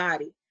behaves in the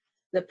body.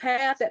 The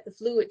path that the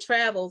fluid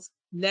travels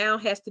now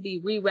has to be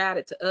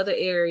rerouted to other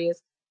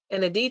areas,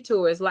 and the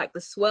detour is like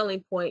the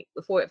swelling point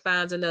before it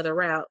finds another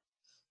route.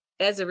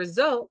 As a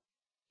result,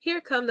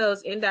 here come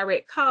those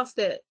indirect costs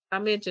that I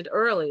mentioned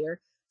earlier,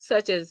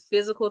 such as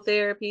physical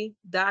therapy,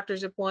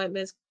 doctor's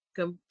appointments,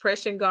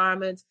 compression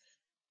garments,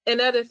 and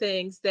other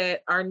things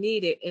that are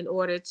needed in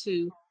order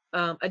to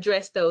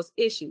address those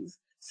issues.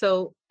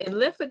 So, and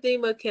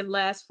lymphedema can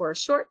last for a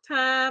short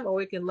time,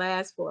 or it can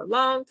last for a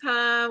long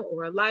time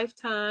or a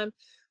lifetime.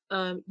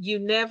 You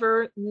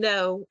never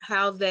know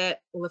how that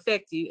will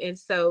affect you. And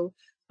so,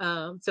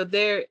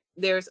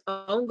 there's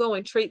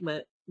ongoing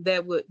treatment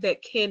that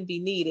can be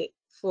needed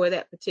for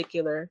that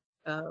particular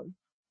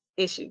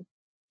issue.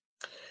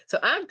 So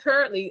I'm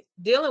currently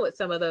dealing with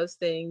some of those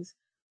things.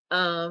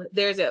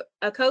 There's a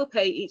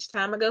copay each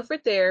time I go for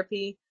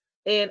therapy,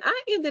 and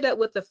I ended up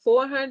with a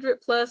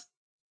 $400+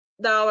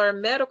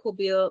 medical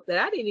bill that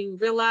I didn't even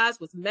realize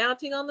was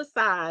mounting on the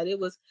side. It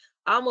was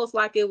almost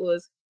like it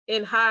was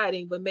in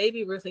hiding, but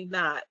maybe really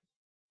not.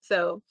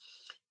 So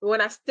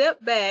when I step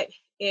back,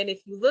 and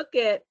if you look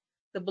at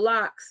the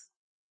blocks,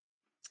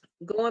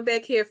 going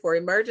back here for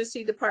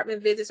emergency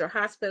department visits or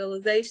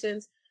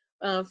hospitalizations,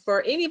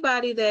 for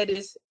anybody that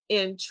is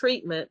in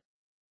treatment,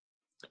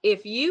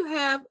 if you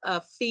have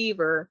a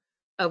fever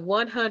of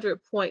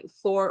 100.4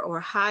 or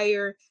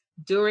higher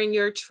during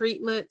your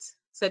treatment,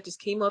 such as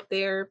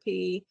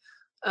chemotherapy,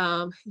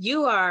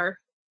 you are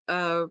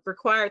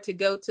required to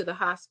go to the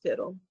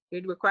hospital.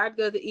 You're required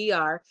to go to the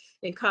ER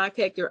and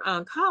contact your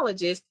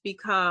oncologist,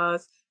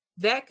 because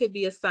that could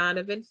be a sign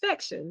of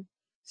infection.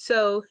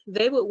 So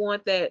they would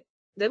want that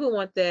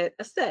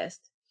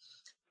assessed.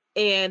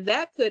 And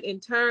that could in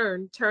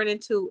turn turn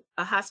into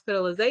a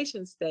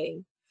hospitalization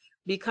stay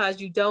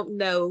because you don't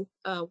know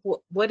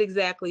what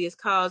exactly is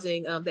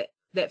causing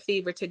that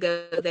fever to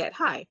go that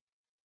high.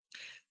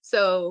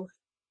 So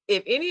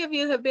if any of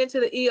you have been to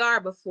the ER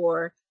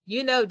before,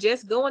 you know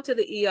just going to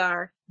the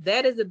ER,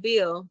 that is a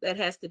bill that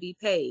has to be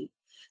paid.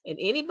 And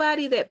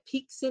anybody that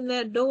peeks in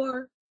that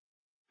door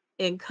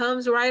and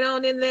comes right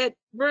on in that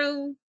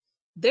room,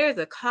 there's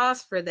a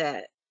cost for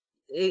that.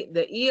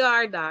 The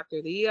ER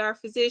doctor, the ER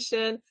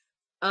physician,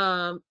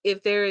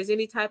 if there is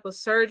any type of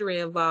surgery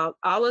involved,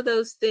 all of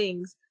those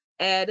things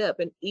add up,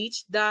 and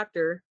each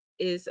doctor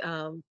is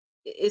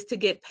to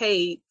get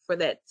paid for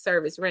that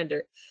service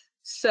rendered.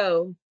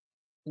 So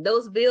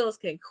those bills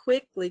can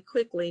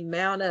quickly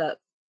mount up.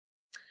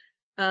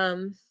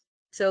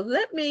 So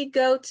let me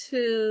go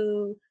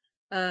to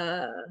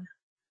the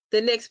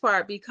next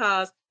part,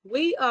 because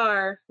we've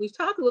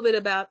talked a little bit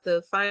about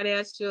the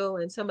financial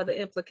and some of the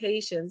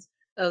implications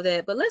of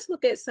that, but let's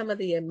look at some of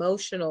the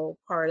emotional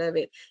part of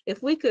it.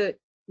 If we could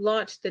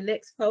launch the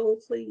next poll,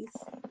 please.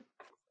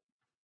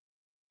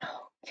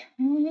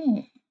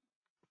 Okay.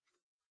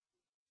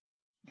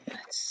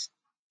 Let's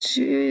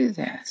do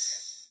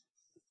this.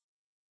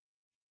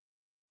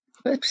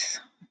 Oops.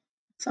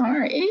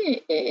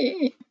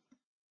 Sorry.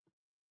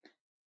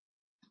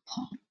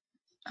 All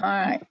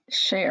right,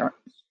 share.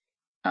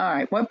 All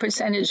right, what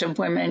percentage of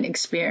women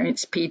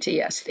experience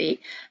PTSD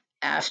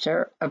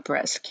after a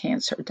breast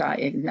cancer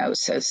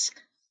diagnosis?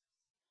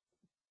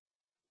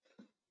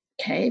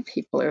 Okay,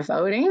 people are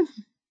voting.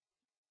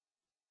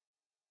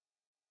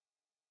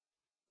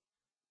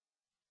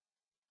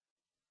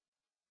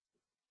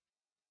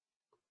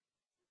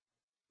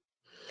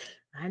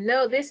 I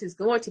know this is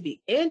going to be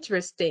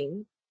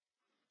interesting.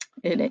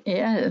 It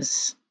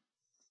is.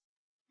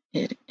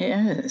 It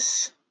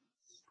is.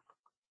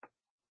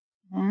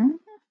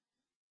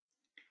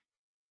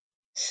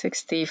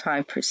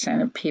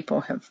 65% of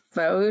people have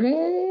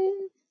voted.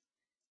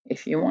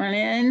 If you want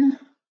in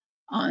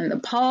on the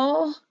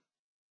poll,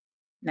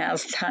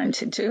 now's the time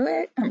to do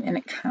it. I'm going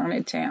to count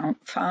it down.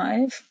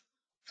 5,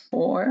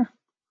 4,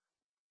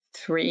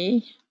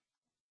 3,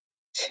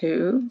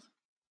 2,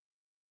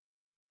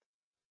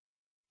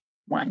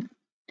 1.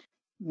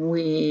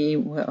 We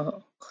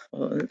will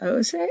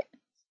close it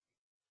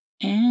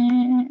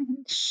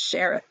and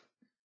share it.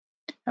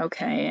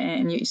 Okay,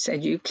 and you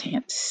said you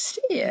can't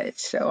see it,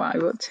 so I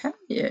will tell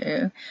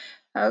you.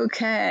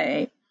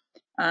 Okay,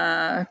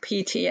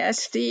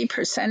 PTSD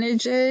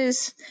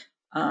percentages,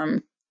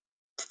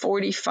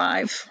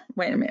 45,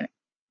 wait a minute.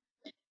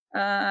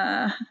 Wait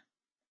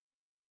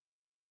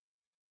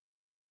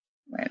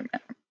a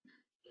minute.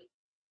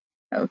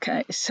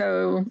 Okay,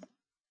 so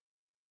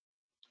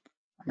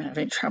I'm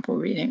having trouble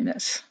reading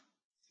this.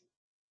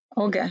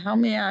 Olga, help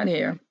me out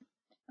here.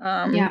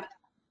 Yeah,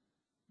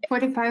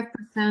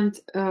 45%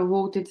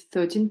 voted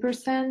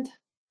 13%,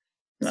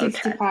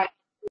 Okay.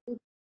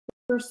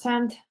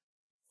 65%,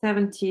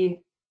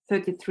 70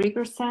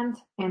 33%,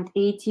 and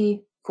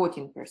 80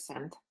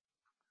 14%.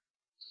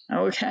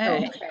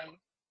 Okay.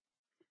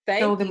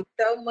 Thank you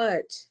so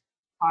much.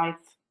 5%.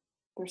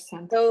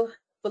 So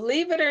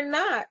believe it or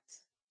not,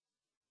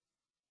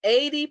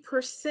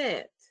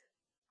 80%.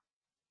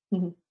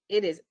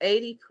 It is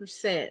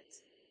 80%.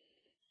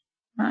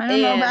 I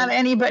don't know about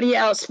anybody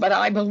else, but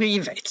I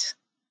believe it.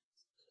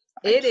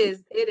 It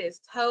is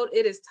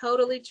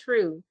totally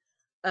true.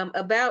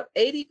 About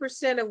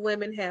 80% of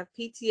women have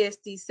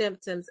PTSD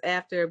symptoms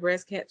after a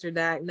breast cancer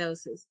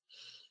diagnosis.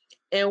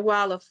 And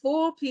while a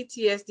full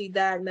PTSD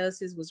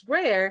diagnosis was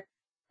rare,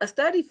 a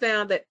study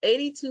found that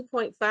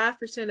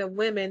 82.5% of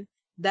women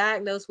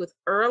diagnosed with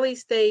early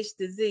stage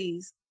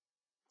disease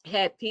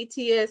had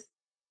PTSD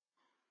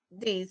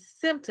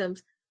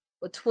symptoms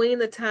between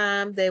the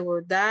time they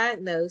were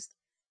diagnosed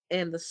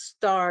and the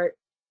start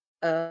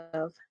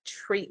of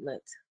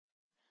treatment.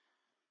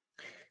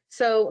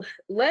 So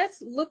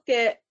let's look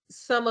at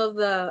some of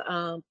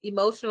the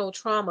emotional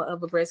trauma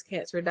of a breast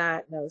cancer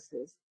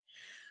diagnosis.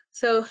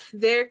 So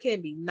there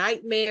can be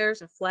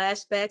nightmares or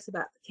flashbacks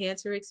about the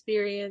cancer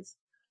experience,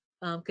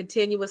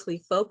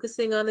 continuously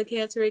focusing on the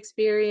cancer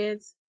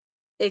experience,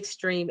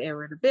 extreme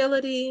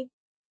irritability,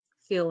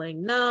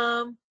 feeling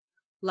numb,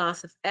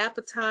 loss of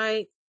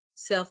appetite,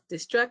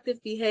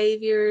 self-destructive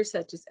behaviors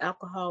such as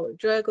alcohol or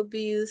drug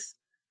abuse,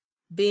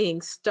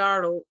 being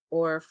startled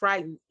or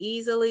frightened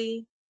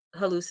easily,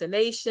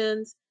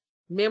 hallucinations,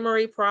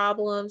 memory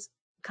problems,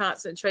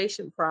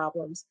 concentration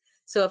problems.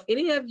 So if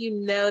any of you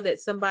know that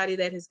somebody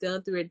that has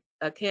gone through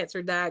a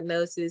cancer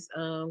diagnosis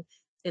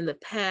in the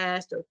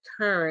past or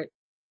current,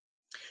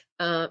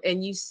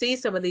 and you see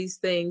some of these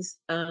things,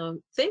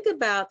 think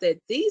about that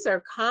these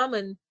are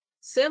common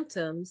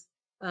symptoms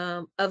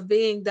of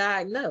being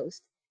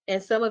diagnosed.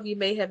 And some of you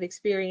may have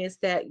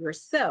experienced that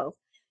yourself.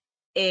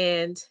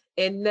 And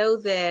know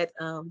that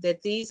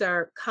that these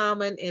are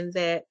common, and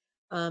that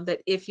that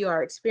if you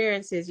are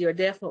experiencing, you're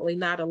definitely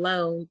not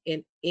alone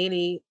in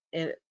any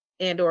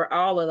and or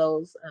all of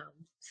those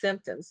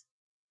symptoms.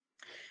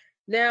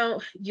 Now,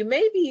 you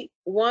may be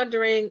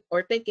wondering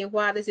or thinking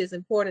why this is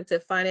important to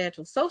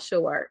financial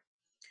social work.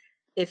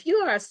 If you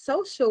are a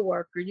social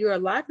worker, you are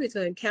likely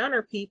to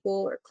encounter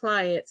people or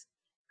clients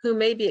who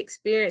may be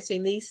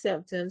experiencing these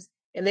symptoms,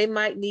 and they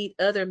might need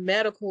other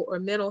medical or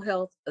mental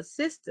health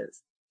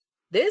assistance.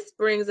 This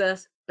brings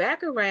us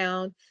back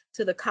around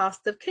to the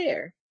cost of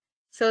care.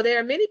 So there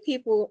are many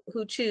people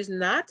who choose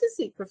not to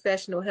seek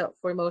professional help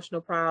for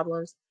emotional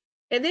problems.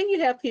 And then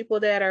you have people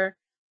that are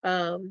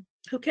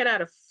who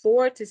cannot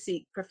afford to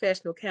seek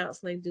professional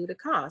counseling due to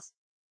cost.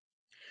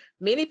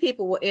 Many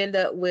people will end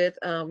up with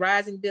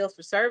rising bills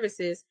for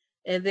services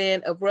and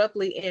then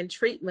abruptly end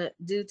treatment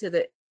due to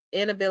the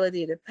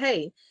inability to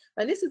pay.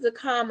 And this is a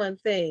common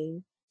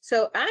thing.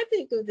 So I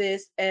think of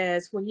this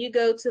as when you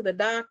go to the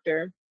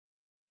doctor,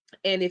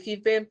 and if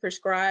you've been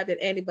prescribed an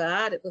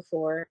antibiotic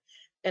before,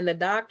 and the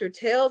doctor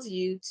tells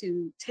you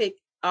to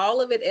take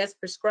all of it as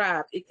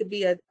prescribed, it could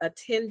be a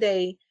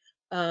 10-day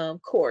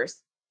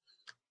course.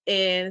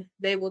 And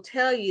they will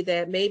tell you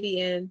that maybe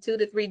in 2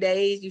 to 3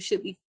 days you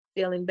should be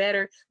feeling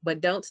better,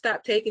 but don't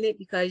stop taking it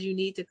because you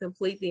need to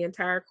complete the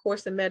entire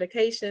course of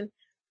medication.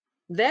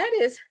 That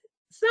is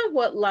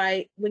somewhat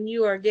like when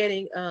you are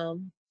getting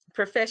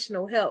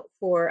professional help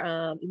for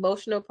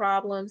emotional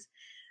problems,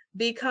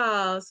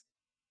 because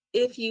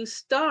if you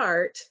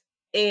start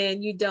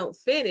and you don't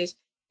finish,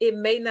 it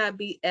may not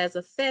be as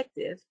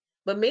effective.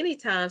 But many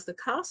times the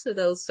cost of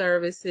those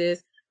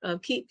services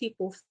keep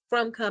people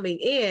from coming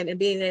in and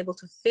being able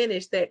to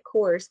finish that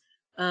course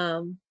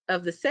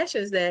of the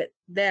sessions that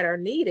are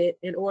needed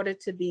in order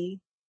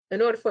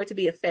for it to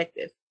be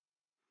effective.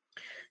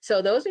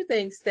 So those are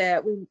things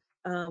that we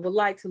would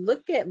like to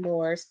look at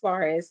more as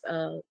far as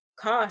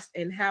cost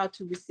and how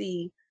to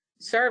receive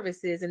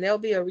services, and there'll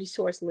be a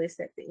resource list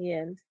at the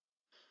end.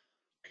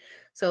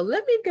 So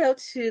let me go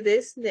to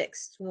this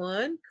next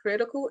one,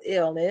 critical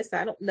illness.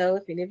 I don't know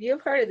if any of you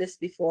have heard of this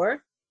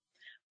before,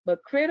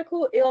 but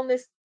critical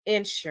illness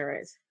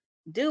insurance.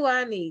 Do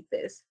I need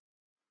this?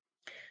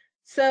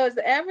 So as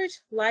the average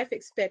life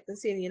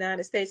expectancy in the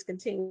United States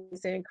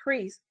continues to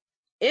increase,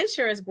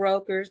 insurance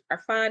brokers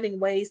are finding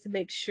ways to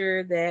make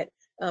sure that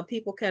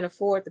people can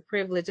afford the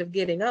privilege of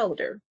getting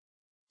older.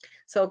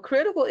 So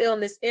critical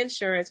illness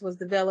insurance was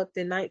developed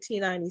in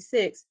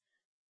 1996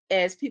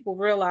 as people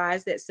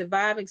realized that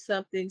surviving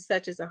something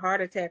such as a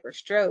heart attack or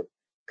stroke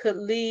could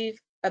leave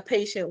a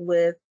patient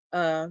with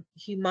a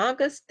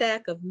humongous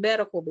stack of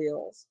medical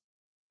bills.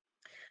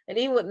 And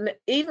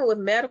even with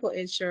medical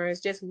insurance,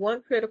 just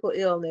one critical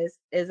illness,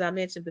 as I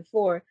mentioned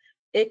before,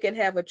 it can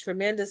have a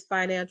tremendous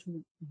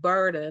financial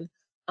burden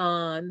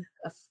on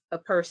a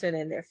person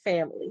and their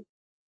family.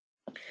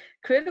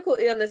 Critical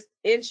illness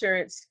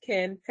insurance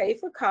can pay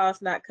for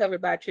costs not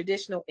covered by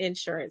traditional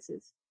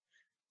insurances.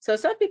 So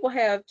some people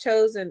have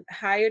chosen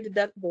higher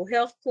deductible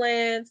health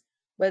plans,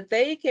 but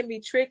they can be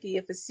tricky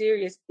if a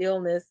serious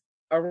illness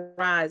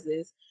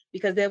arises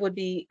because there would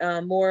be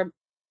more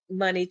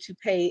money to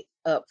pay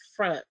up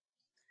front.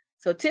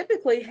 So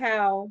typically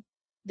how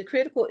the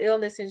critical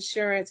illness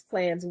insurance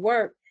plans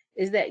work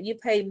is that you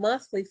pay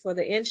monthly for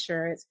the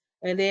insurance,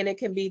 and then it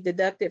can be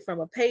deducted from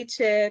a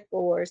paycheck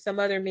or some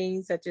other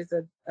means such as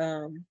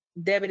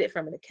debited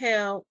from an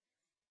account.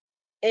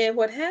 And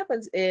what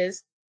happens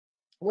is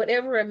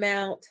whatever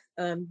amount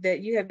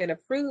that you have been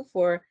approved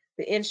for,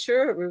 the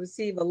insurer will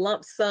receive a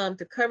lump sum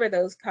to cover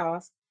those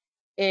costs.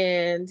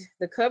 And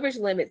the coverage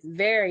limits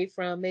vary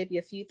from maybe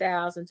a few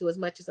thousand to as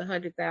much as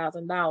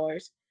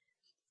 $100,000.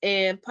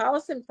 And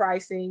policy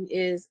pricing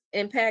is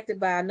impacted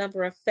by a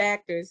number of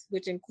factors,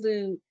 which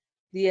include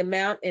the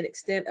amount and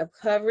extent of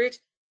coverage,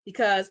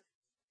 because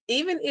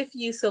even if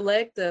you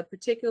select a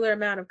particular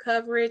amount of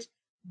coverage,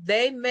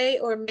 they may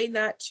or may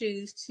not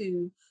choose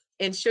to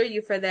insure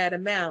you for that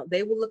amount.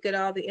 They will look at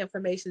all the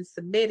information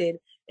submitted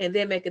and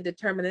then make a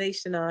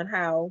determination on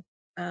how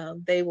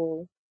they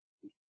will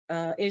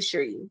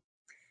insure you.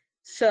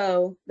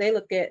 So they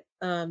look at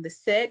the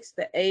sex,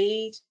 the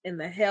age, and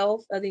the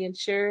health of the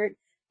insured,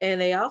 and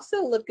they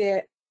also look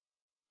at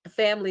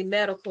family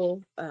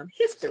medical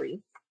history.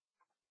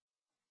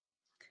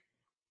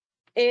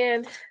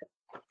 And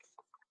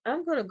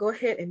I'm going to go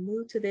ahead and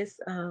move to this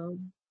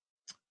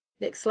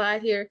next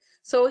slide here.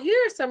 So here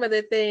are some of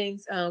the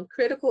things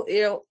critical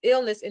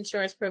illness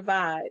insurance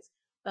provides.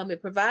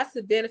 It provides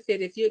the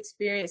benefit if you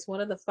experience one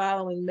of the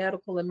following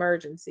medical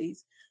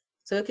emergencies.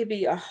 So it could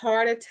be a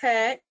heart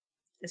attack,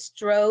 a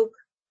stroke,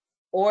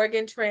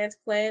 organ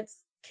transplants,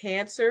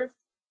 cancer,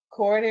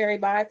 coronary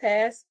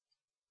bypass.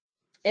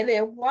 And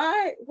then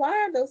why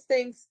are those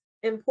things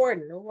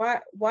important?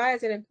 Why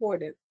is it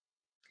important?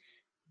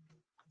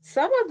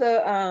 Some of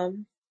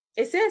the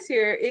it says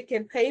here it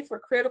can pay for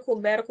critical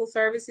medical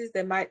services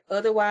that might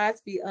otherwise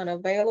be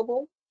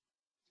unavailable.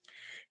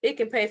 It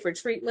can pay for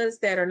treatments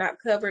that are not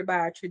covered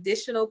by a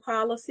traditional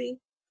policy.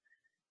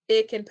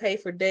 It can pay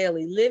for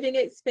daily living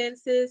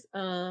expenses,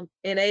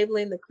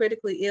 enabling the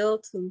critically ill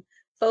to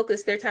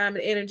focus their time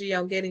and energy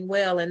on getting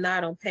well and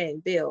not on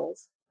paying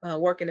bills,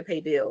 working to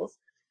pay bills.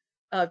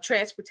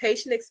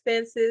 transportation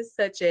expenses,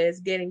 such as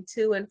getting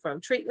to and from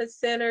treatment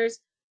centers,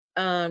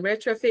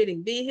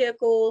 retrofitting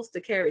vehicles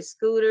to carry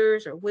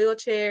scooters or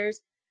wheelchairs,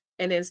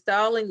 and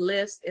installing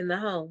lifts in the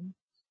home.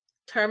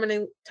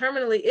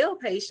 Terminally ill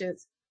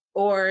patients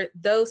or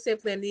those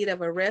simply in need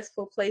of a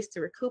restful place to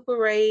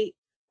recuperate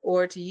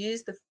or to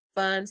use the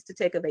funds to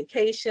take a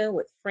vacation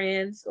with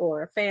friends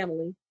or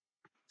family.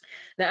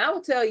 Now, I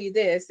will tell you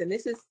this, and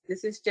this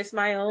is just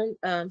my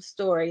own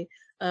story.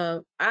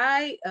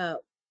 I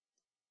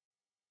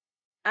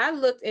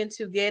looked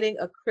into getting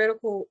a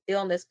critical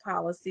illness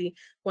policy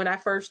when I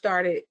first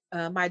started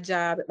my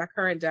job at my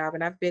current job,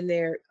 and I've been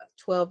there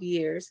 12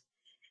 years.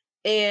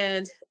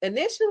 And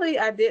initially,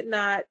 I did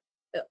not,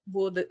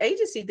 well, the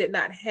agency did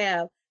not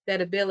have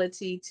that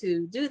ability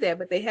to do that,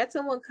 but they had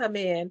someone come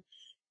in,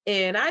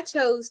 and I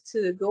chose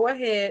to go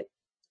ahead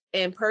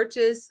and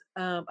purchase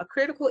a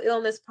critical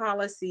illness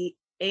policy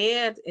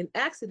and an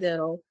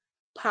accidental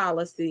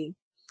policy.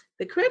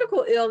 The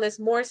critical illness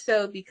more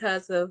so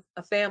because of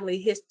a family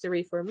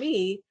history for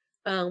me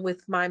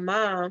with my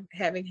mom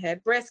having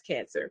had breast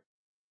cancer.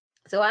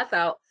 So I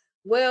thought,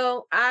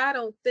 well, I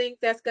don't think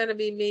that's going to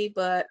be me,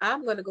 but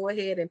I'm going to go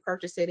ahead and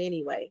purchase it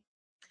anyway.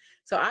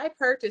 So I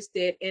purchased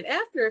it, and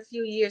after a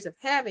few years of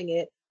having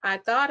it, I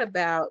thought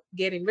about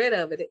getting rid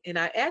of it. And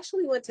I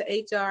actually went to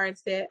HR and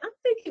said, I'm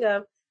thinking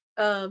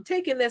of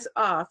taking this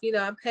off. You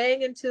know, I'm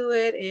paying into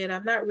it and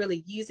I'm not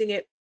really using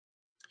it.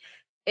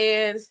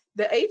 And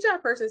the HR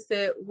person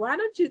said, why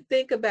don't you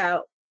think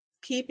about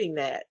keeping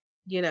that,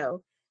 you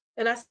know?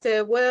 And I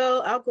said,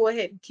 well, I'll go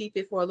ahead and keep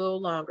it for a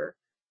little longer.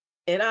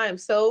 And I am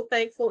so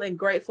thankful and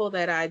grateful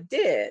that I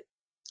did,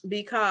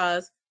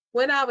 because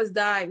when I was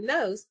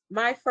diagnosed,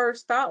 my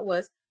first thought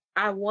was,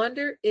 I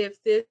wonder if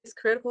this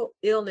critical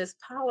illness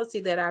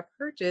policy that I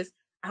purchased,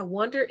 I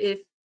wonder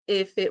if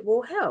it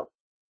will help.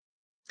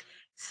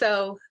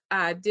 So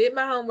I did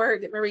my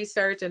homework, did my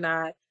research, and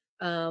I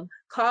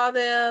called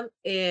them,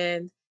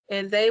 and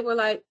they were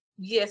like,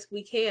 yes,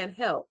 we can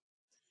help.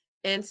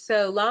 And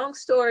so long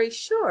story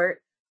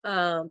short,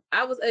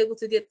 I was able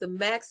to get the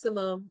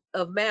maximum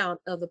amount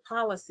of the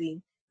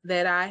policy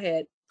that I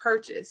had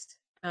purchased,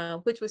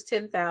 which was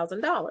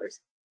 $10,000.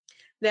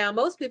 Now,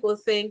 most people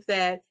think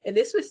that, and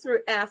this was through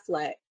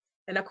AFLAC,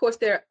 and of course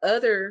there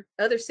are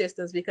other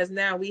systems because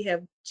now we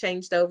have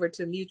changed over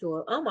to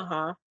Mutual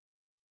Omaha,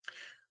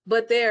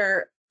 but there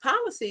are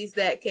policies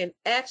that can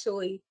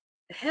actually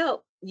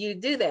help you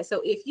do that.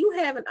 So if you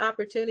have an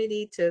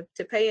opportunity to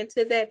pay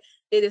into that,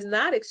 it is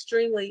not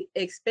extremely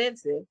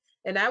expensive.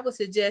 And I would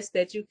suggest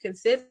that you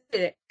consider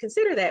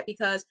that,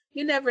 because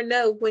you never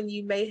know when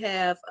you may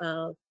have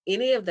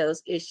any of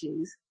those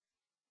issues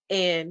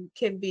and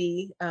can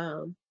be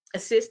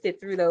assisted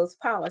through those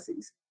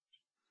policies.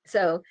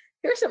 So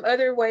here's some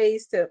other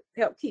ways to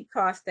help keep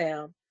costs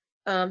down.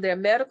 There are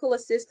medical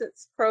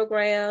assistance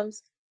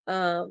programs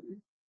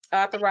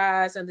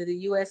authorized under the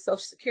U.S. Social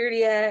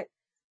Security Act.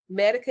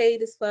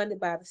 Medicaid is funded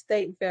by the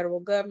state and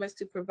federal governments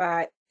to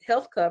provide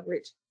health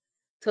coverage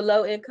to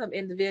low-income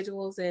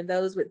individuals and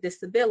those with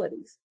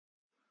disabilities.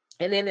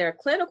 And then there are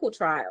clinical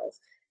trials.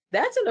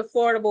 That's an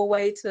affordable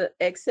way to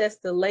access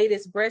the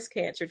latest breast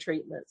cancer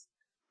treatments.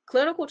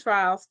 Clinical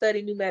trials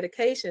study new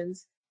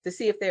medications to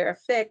see if they're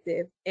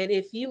effective. And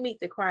if you meet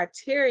the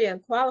criteria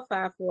and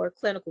qualify for a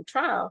clinical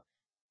trial,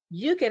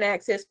 you can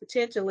access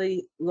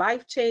potentially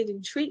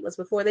life-changing treatments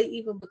before they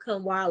even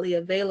become widely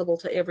available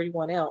to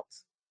everyone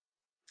else.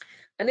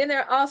 And then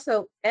there are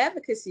also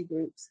advocacy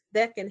groups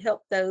that can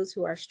help those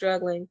who are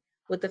struggling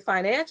with the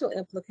financial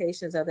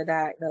implications of the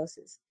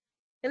diagnosis.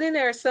 And then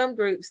there are some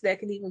groups that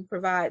can even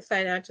provide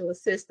financial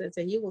assistance,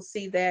 and you will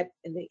see that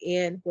in the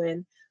end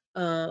when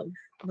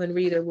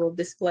Rita will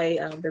display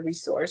the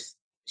resource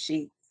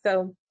sheet.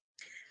 So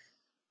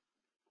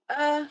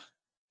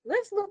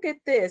let's look at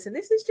this, and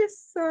this is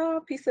just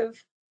a piece of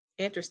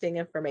interesting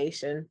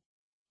information.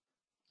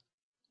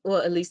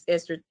 Well, at least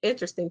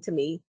interesting to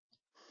me.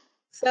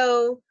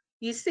 So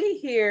you see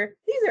here,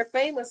 these are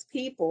famous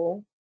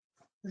people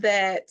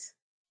that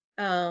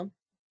have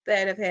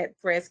had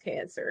breast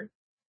cancer.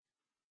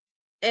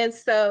 And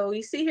so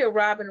you see here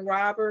Robin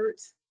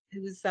Roberts,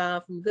 who's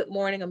from Good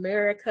Morning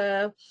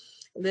America,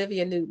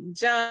 Olivia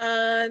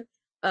Newton-John,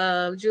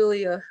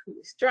 Julia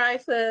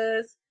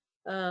Dreyfus,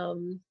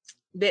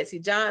 Betsy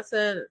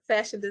Johnson,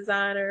 fashion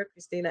designer,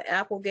 Christina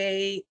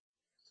Applegate,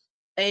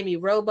 Amy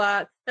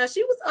Robach. Now,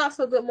 she was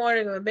also Good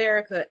Morning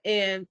America,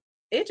 and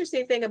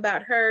interesting thing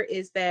about her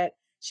is that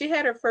she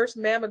had her first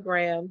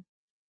mammogram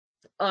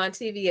on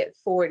TV at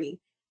 40.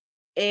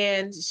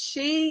 And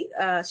she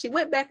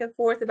went back and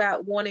forth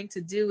about wanting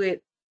to do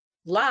it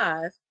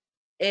live,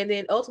 and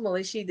then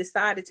ultimately she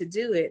decided to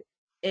do it.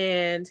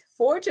 And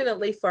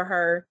fortunately for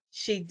her,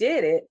 she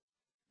did it,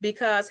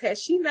 because had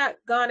she not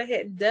gone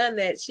ahead and done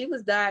that, she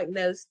was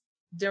diagnosed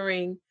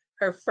during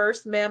her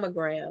first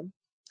mammogram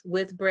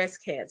with breast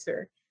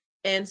cancer.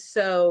 And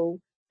so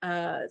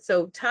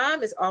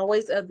time is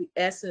always of the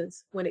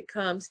essence when it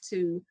comes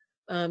to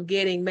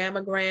getting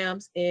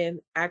mammograms,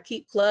 and I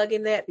keep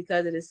plugging that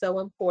because it is so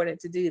important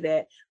to do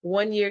that.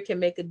 1 year can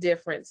make a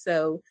difference.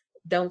 So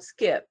don't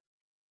skip.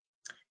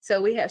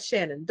 So we have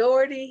Shannon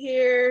Doherty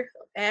here,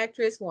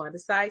 actress, Wanda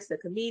Sykes, the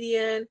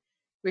comedian,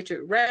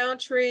 Richard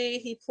Roundtree,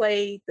 he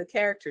played the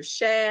character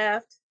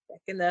Shaft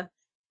back in the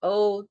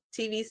old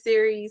TV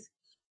series.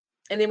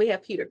 And then we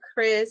have Peter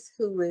Criss,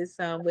 who is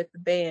with the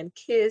band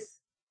Kiss,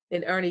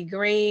 and Ernie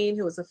Green,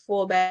 who was a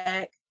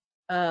fullback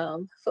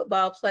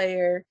football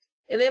player,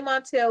 and then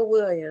Montel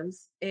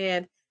Williams.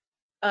 And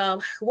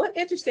one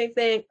interesting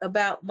thing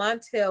about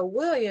Montel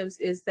Williams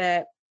is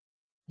that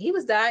he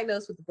was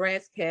diagnosed with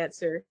breast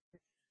cancer,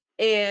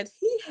 and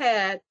he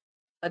had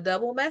a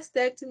double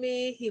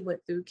mastectomy. He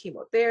went through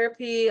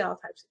chemotherapy, all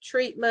types of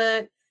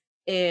treatment,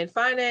 and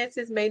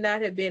finances may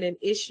not have been an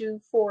issue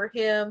for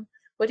him,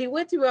 but he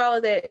went through all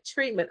of that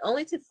treatment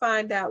only to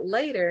find out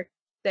later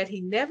that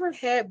he never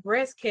had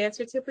breast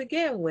cancer to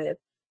begin with.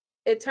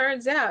 It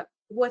turns out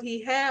what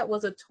he had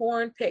was a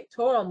torn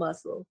pectoral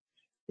muscle.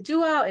 Did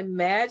you all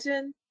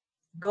imagine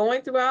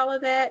going through all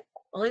of that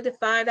only to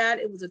find out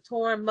it was a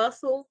torn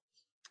muscle?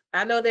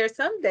 I know there are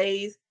some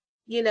days,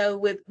 you know,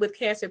 with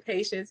cancer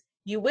patients,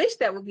 you wish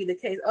that would be the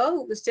case.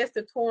 Oh, it was just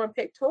a torn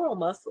pectoral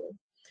muscle.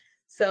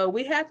 So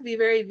we have to be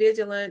very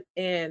vigilant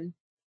in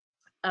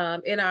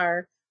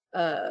our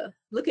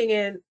looking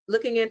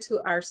into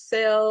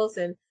ourselves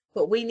and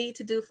what we need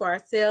to do for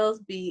ourselves.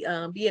 Be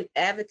an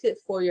advocate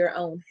for your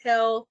own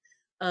health.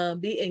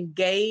 Be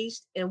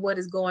engaged in what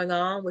is going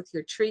on with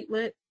your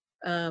treatment.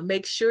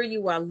 Make sure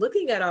you are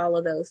looking at all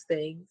of those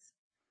things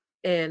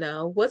and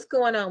what's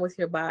going on with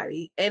your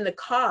body and the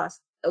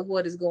cost of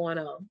what is going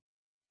on.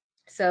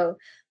 So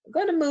I'm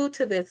going to move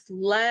to this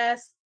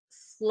last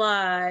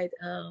slide.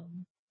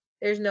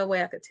 There's no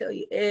way I could tell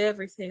you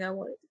everything I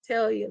wanted to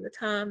tell you in the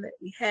time that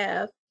we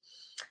have.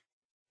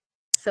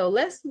 So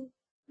let's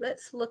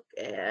look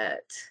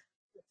at,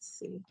 let's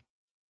see.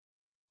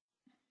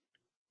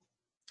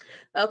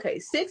 Okay,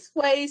 6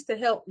 ways to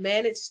help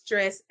manage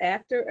stress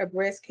after a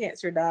breast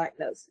cancer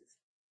diagnosis.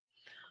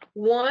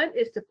 1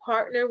 is to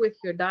partner with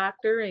your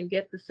doctor and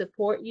get the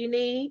support you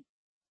need.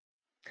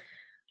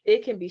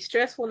 It can be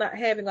stressful not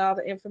having all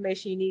the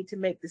information you need to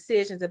make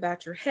decisions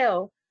about your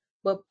health,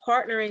 but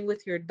partnering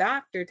with your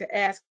doctor to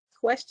ask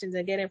questions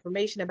and get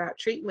information about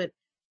treatment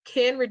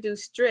can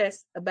reduce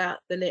stress about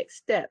the next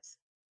steps.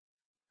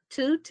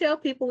 2, tell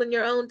people in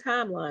your own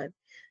timeline.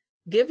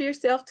 Give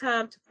yourself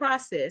time to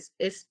process,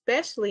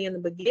 especially in the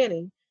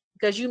beginning,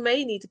 because you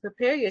may need to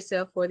prepare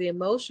yourself for the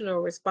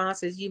emotional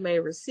responses you may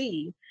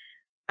receive.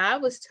 I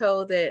was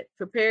told that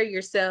prepare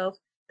yourself,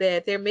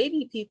 that there may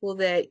be people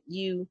that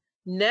you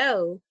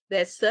know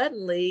that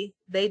suddenly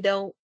they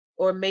don't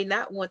or may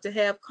not want to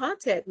have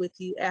contact with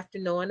you after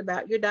knowing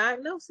about your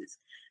diagnosis.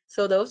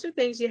 So those are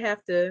things you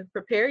have to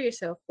prepare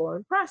yourself for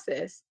and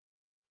process.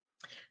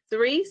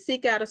 3,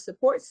 seek out a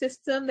support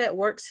system that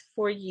works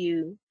for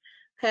you.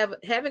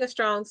 Having a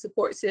strong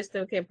support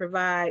system can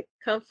provide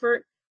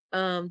comfort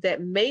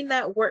that may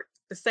not work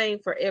the same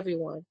for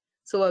everyone.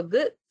 So a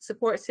good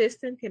support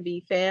system can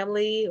be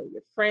family or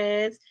your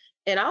friends,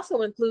 and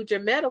also include your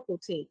medical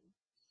team.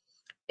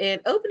 And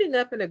opening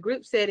up in a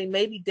group setting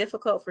may be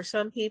difficult for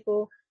some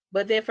people,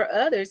 but then for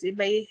others, it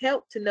may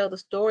help to know the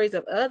stories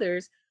of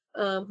others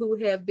who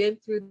have been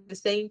through the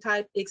same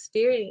type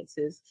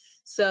experiences.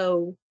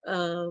 So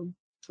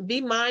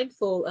be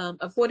mindful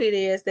of what it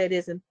is that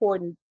is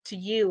important to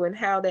you and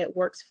how that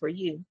works for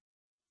you.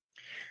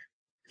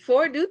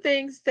 4, do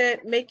things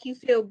that make you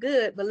feel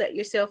good, but let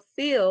yourself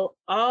feel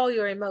all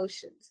your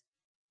emotions.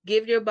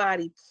 Give your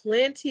body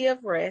plenty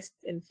of rest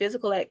and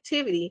physical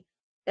activity,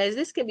 as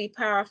this can be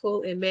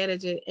powerful in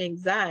managing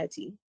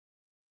anxiety.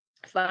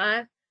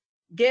 5,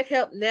 get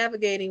help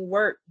navigating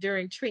work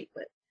during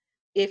treatment.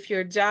 If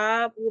your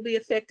job will be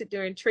affected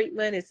during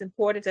treatment, it's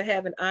important to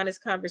have an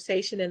honest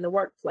conversation in the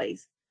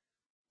workplace.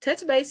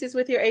 Touch bases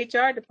with your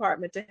HR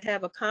department to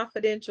have a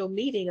confidential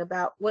meeting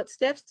about what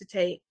steps to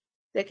take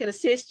that can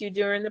assist you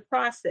during the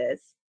process.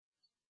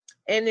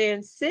 And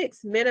then 6,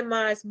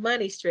 minimize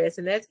money stress,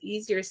 and that's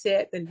easier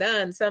said than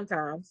done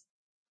sometimes.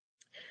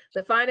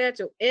 The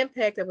financial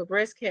impact of a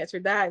breast cancer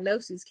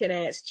diagnosis can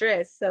add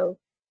stress. So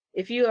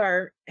if you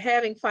are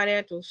having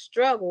financial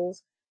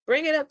struggles,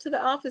 bring it up to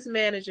the office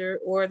manager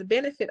or the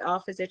benefit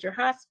office at your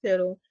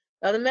hospital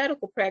or the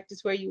medical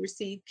practice where you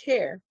receive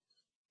care.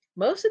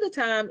 Most of the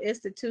time,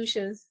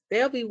 institutions,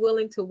 they'll be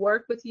willing to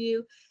work with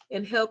you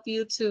and help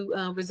you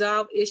to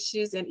resolve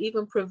issues and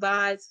even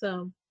provide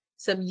some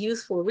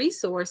useful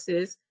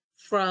resources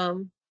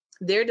from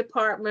their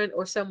department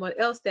or someone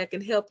else that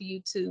can help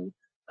you to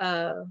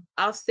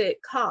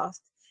offset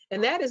costs.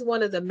 And that is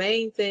one of the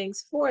main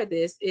things for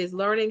this, is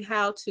learning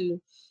how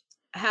to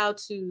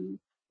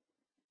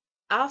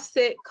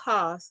offset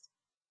costs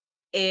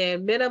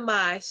and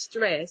minimize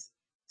stress,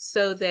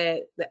 so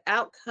that the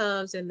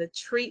outcomes and the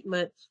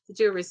treatment that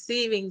you're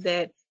receiving,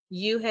 that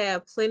you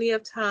have plenty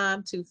of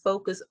time to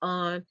focus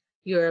on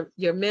your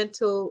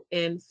mental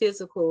and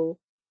physical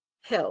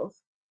health.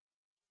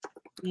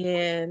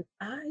 And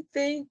I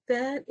think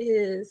that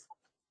is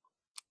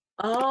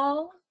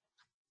all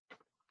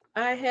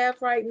I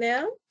have right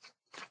now.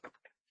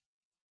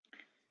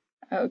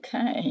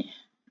 Okay.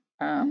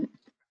 Um,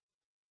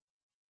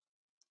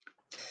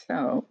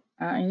 so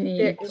I There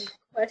need, any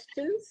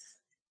questions?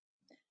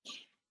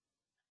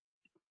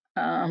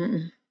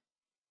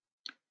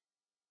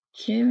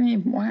 give me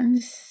 1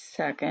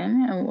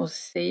 second and we'll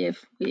see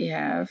if we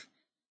have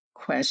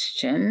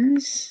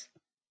questions.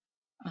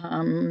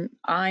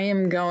 I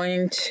am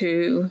going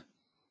to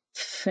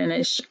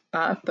finish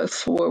up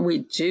before we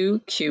do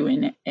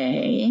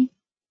Q&A.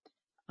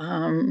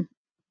 Okay,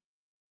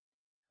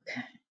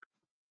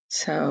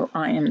 so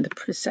I am the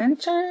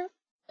presenter.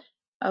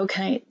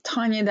 Okay,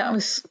 Tanya, that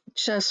was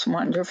just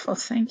wonderful.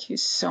 Thank you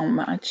so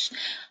much.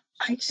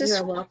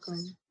 You're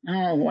welcome.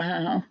 Oh,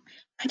 wow.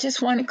 I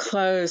just want to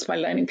close by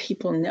letting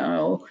people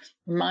know,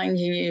 reminding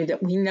you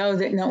that we know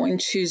that no one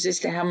chooses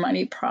to have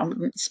money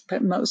problems,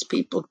 but most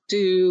people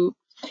do.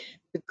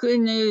 The good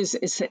news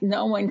is that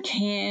no one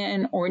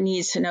can or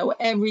needs to know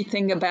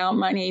everything about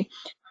money,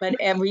 but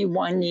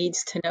everyone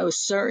needs to know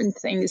certain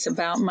things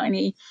about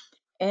money.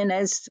 And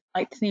as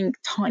I think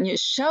Tanya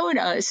showed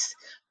us,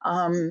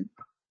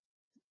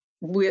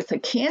 with a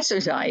cancer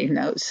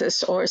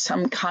diagnosis or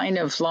some kind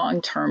of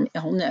long-term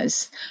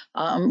illness,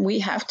 we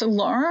have to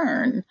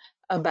learn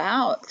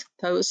about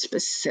those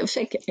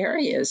specific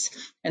areas,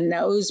 and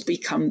those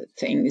become the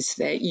things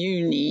that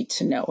you need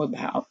to know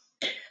about.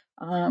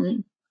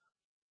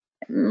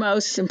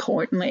 Most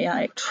importantly,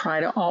 I try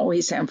to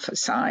always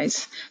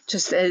emphasize,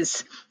 just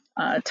as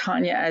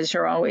Tanya, as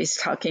you're always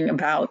talking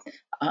about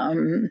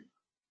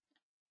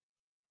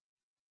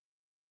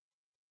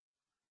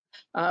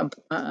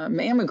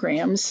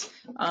mammograms,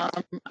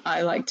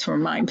 I like to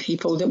remind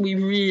people that we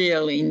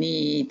really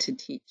need to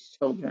teach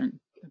children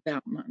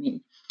about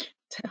money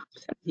to help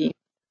them be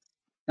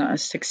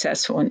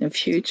successful in the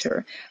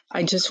future.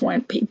 I just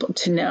want people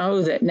to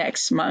know that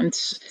next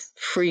month's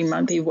free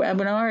monthly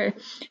webinar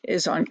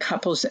is on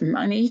couples and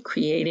money,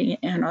 creating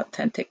an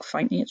authentic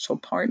financial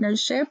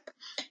partnership.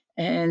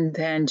 And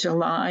then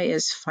July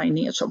is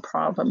financial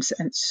problems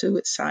and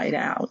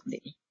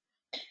suicidality.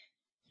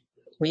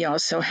 We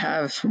also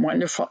have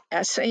wonderful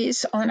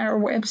essays on our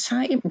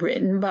website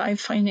written by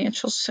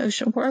financial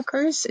social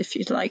workers if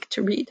you'd like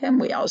to read them.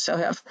 We also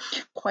have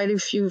quite a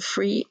few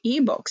free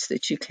ebooks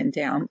that you can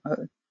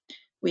download.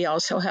 We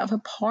also have a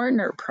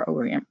partner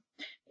program.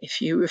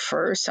 If you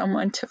refer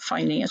someone to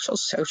financial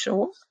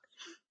social,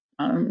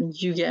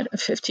 you get a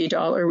 $50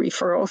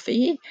 referral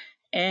fee,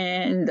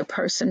 and the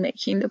person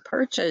making the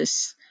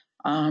purchase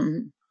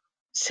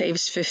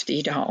saves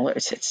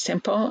 $50. It's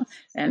simple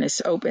and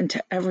it's open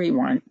to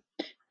everyone.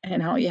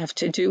 And all you have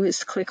to do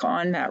is click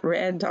on that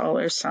red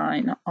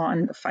 $sign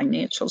on the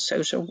Financial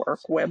Social Work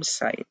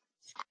website.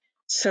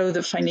 So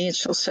the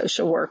Financial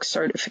Social Work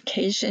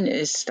certification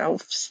is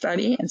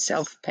self-study and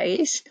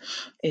self-paced.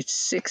 It's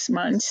 6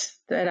 months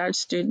that our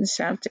students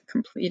have to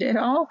complete it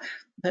all,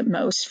 but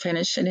most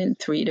finish it in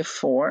 3 to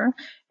 4.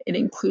 It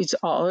includes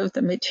all of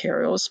the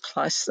materials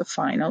plus the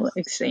final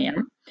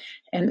exam,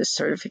 and the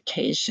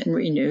certification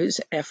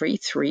renews every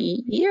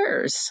 3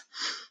 years.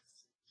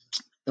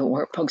 The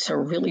workbooks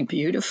are really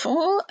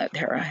beautiful.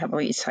 They're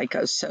heavily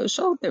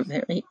psychosocial. They're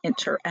very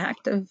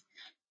interactive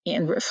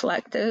and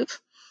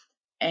reflective.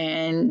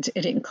 And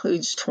it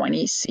includes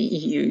 20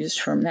 CEUs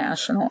from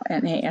National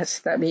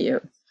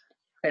NASW.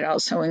 It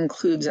also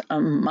includes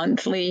a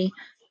monthly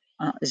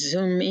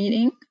Zoom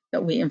meeting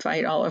that we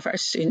invite all of our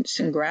students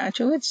and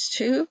graduates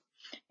to.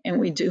 And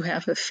we do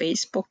have a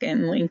Facebook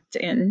and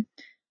LinkedIn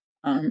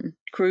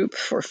group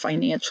for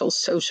financial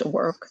social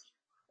work.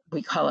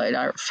 We call it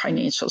our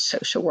Financial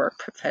Social Work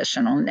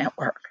Professional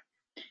Network.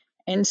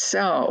 And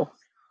so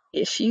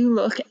if you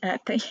look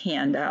at the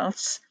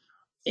handouts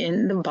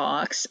in the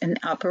box in the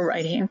upper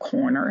right-hand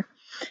corner,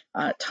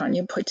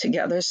 Tanya put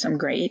together some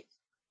great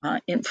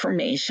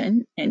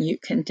information, and you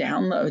can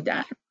download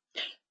that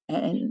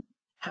and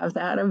have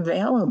that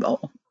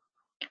available.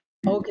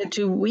 Olga,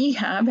 do we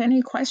have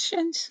any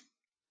questions?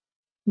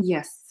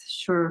 Yes,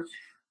 sure.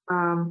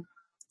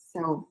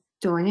 So,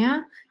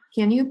 Tonya,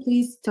 can you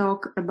please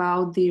talk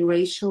about the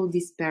racial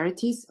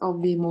disparities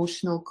of the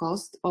emotional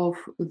cost of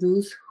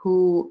those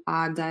who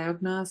are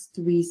diagnosed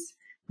with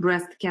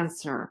breast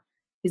cancer?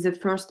 Is the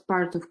first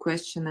part of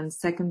question, and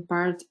second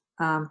part,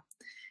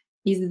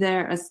 is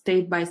there a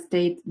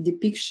state-by-state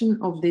depiction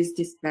of these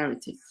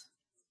disparities?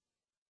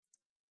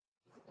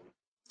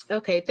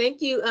 Okay,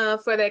 thank you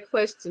for that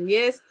question.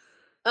 Yes,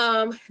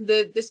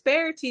 the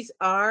disparities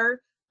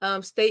are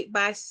state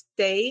by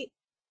state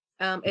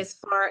as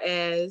far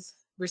as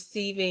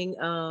receiving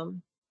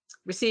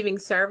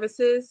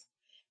services,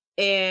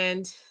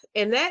 and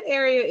that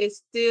area is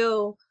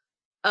still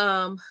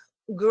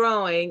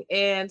growing,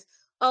 and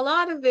a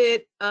lot of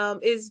it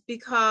is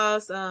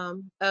because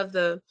of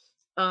the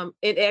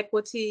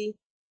inequity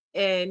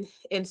in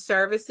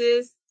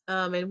services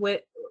and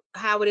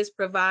how it is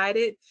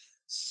provided.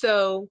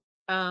 So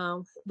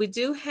we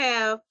do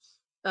have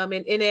an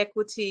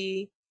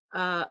inequity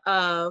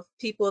of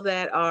people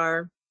that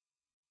are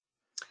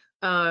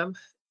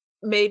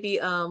maybe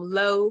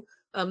low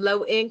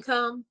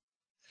income,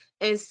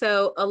 and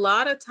so a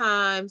lot of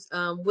times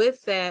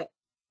with that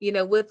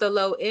with the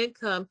low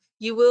income,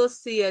 you will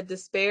see a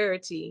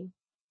disparity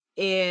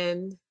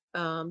in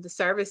the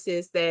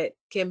services that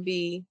can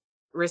be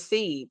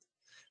received.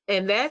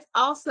 And that's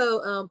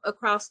also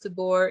across the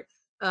board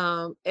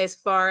as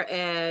far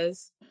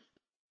as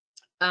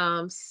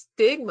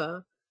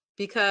stigma,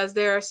 because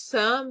there are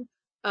some,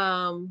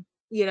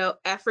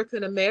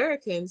 African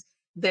Americans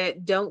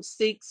that don't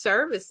seek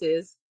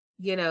services,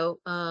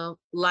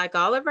 like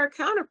all of our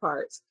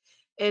counterparts.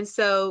 And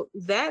so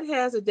that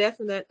has a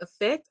definite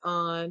effect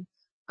on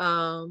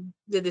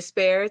the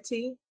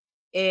disparity.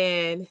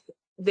 And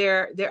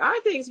there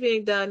are things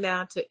being done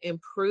now to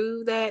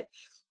improve that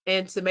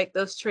and to make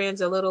those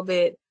trends a little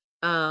bit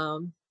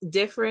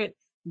different.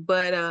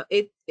 But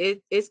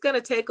it's going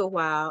to take a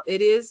while.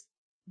 It is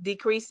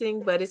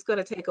decreasing, but it's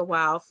going to take a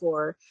while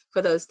for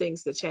those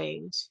things to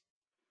change.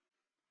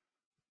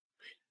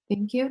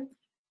 Thank you.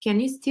 Can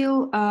you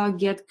still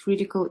get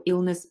critical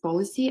illness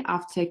policy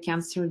after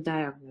cancer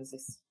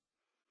diagnosis?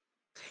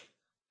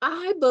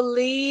 I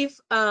believe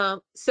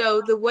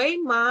so. The way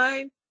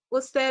mine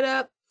was set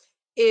up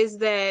is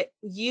that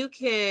you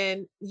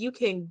can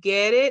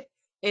get it,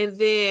 and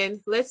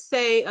then let's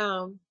say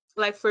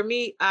like for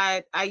me,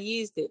 I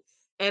used it,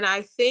 and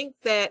I think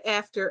that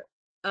after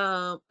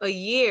a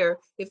year,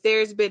 if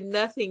there's been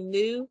nothing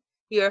new,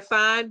 you're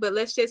fine. But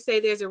let's just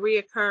say there's a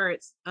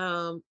reoccurrence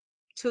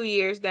 2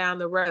 years down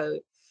the road,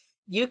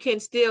 you can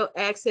still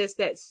access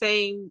that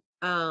same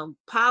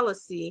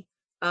policy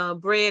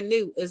brand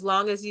new, as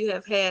long as you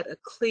have had a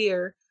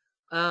clear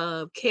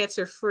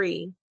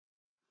cancer-free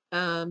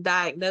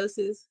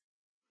diagnosis.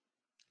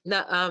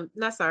 Not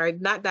sorry,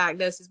 not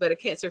diagnosis, but a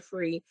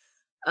cancer-free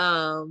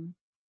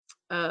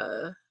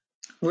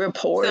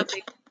Report.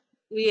 something,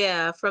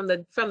 yeah, from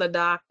the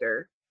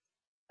doctor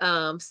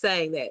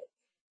saying that.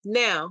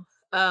 Now,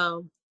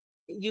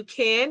 you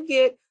can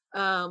get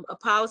a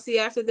policy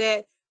after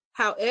that.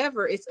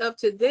 However, it's up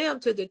to them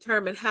to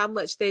determine how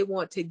much they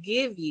want to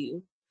give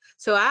you.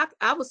 So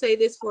I will say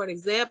this for an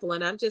example,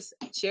 and I'm just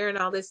sharing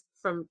all this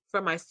from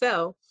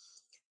myself.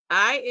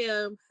 I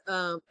am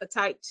a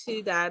type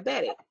 2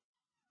 diabetic.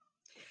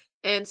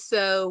 And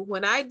so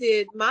when I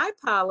did my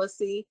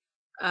policy,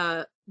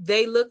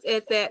 they looked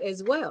at that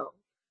as well.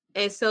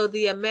 And so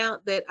the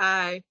amount that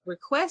I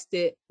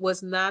requested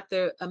was not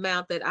the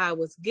amount that I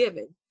was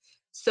given.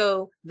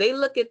 So they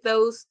look at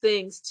those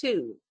things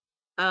too,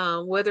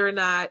 whether or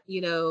not,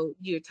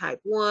 you're type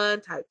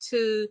 1, type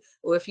 2,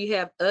 or if you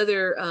have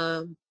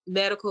other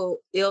medical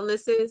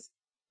illnesses,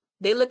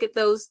 they look at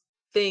those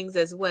things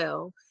as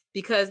well,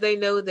 because they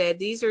know that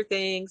these are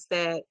things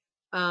that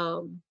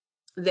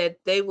that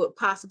they would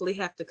possibly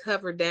have to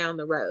cover down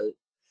the road.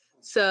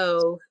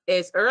 So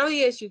as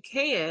early as you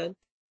can,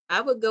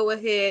 I would go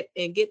ahead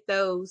and get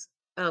those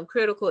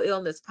critical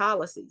illness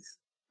policies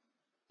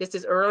just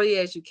as early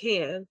as you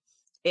can.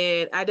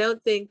 And I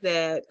don't think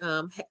that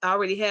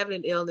already having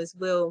an illness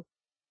will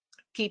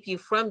keep you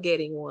from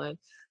getting one.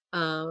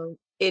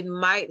 It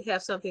might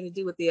have something to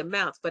do with the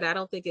amounts, but I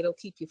don't think it'll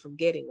keep you from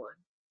getting one.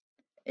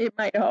 It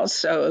might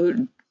also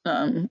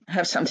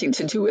have something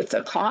to do with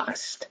the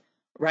cost,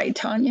 right,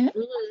 Tanya?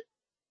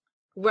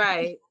 Mm-hmm.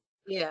 Right.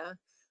 Yeah.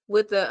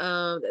 With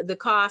the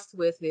cost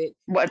with it.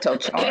 What they'll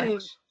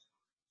charge.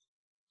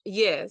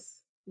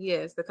 Yes.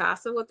 Yes. The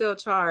cost of what they'll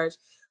charge.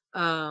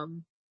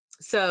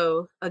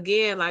 So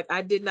again, like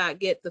I did not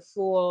get the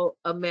full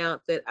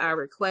amount that I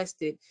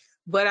requested,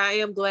 but I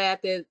am glad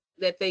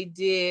that they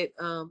did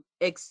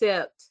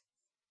accept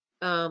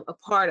a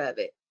part of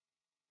it.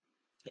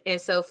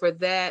 And so for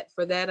that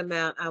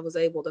amount, I was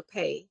able to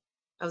pay.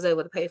 I was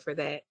able to pay for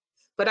that,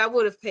 but I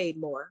would have paid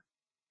more.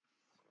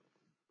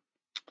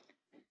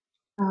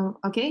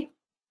 Okay.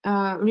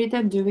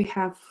 Rita, do we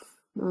have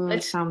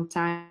some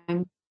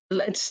time?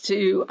 Let's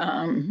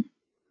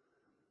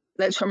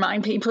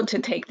remind people to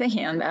take the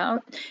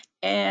handout.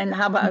 And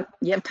how about,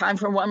 you have time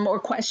for one more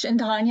question,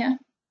 Tanya?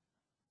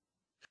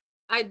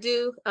 I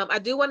do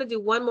want to do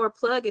one more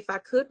plug if I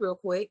could real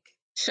quick.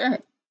 Sure.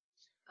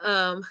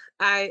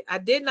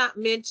 I did not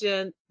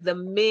mention the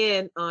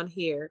men on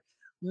here.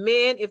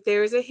 Men, if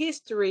there is a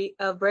history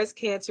of breast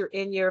cancer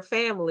in your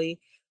family,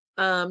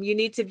 you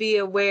need to be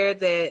aware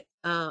that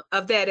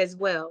of that as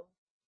well,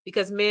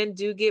 because men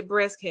do get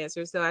breast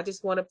cancer. So I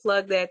just want to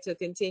plug that to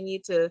continue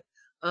to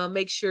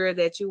make sure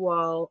that you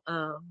all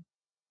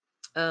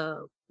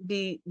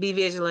be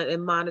vigilant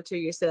and monitor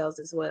yourselves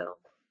as well.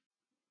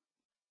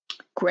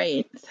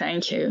 Great,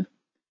 thank you.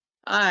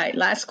 All right,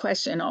 last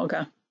question,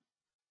 Olga.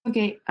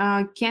 Okay,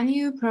 can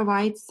you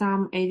provide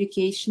some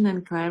education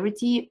and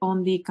clarity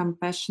on the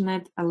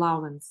compassionate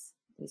allowance,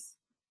 please?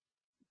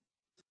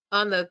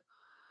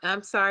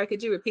 I'm sorry,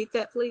 could you repeat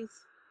that, please?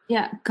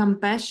 Yeah,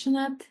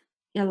 compassionate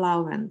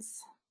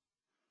allowance.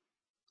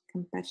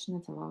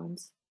 Compassionate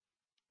allowance.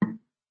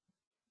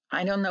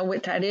 I don't know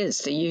what that is.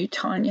 Do you,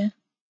 Tanya?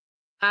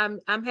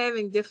 I'm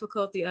having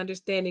difficulty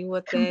understanding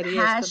what that is.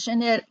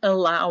 Compassionate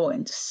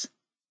allowance.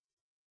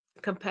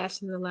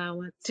 Compassionate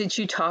allowance. Did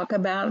you talk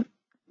about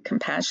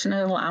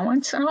compassionate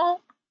allowance at all?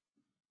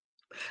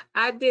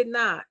 I did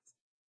not.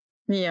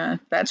 Yeah,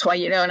 that's why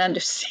you don't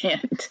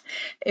understand.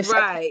 If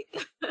Right.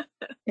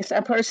 if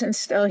that person's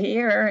still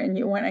here and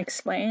you want to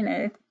explain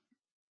it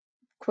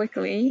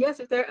quickly, Yes,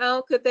 if they're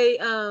could they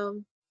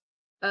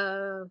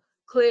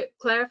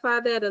clarify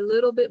that a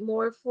little bit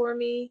more for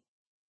me?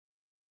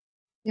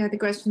 Yeah, the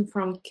question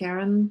from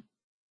Karen.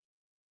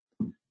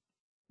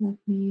 Let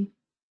me.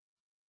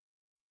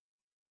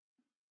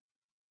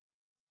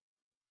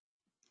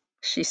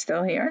 she's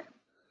still here.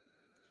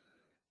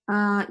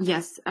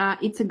 Yes,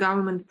 it's a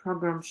government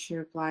program, she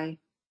replied.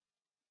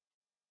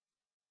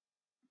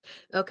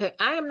 Okay,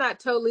 I am not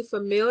totally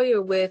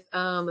familiar with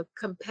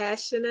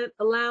compassionate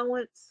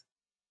allowance.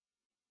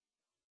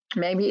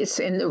 Maybe it's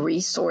in the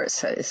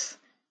resources.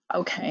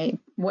 Okay, It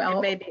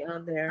well, may be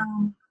on there.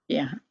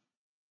 yeah.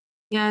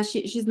 Yeah,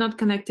 she's not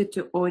connected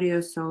to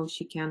audio, so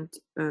she can't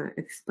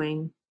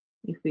explain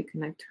if we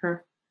connect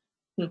her.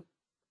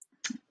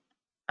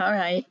 All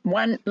right.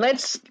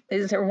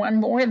 Is there one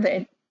more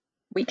that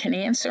we can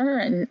answer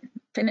and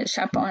finish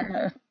up on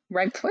a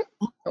right foot?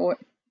 Or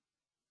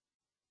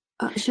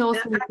She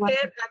also Now, I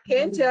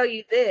can tell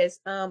you this.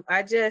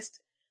 I just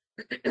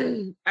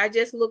I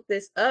just looked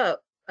this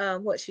up,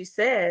 what she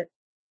said.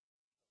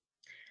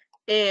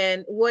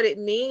 And what it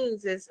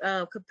means is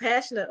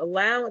compassionate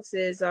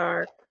allowances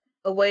are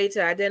a way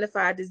to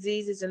identify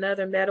diseases and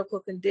other medical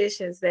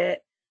conditions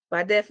that,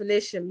 by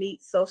definition,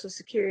 meet Social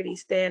Security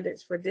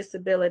standards for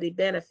disability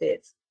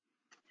benefits.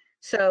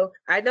 So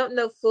I don't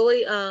know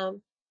fully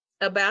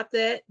about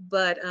that,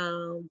 but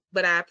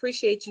I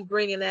appreciate you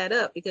bringing that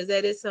up, because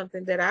that is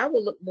something that I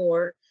will look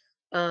more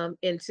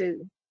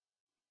into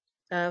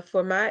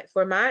for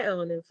my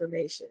own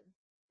information.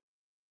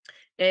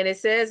 And it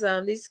says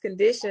these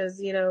conditions,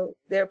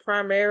 they're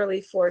primarily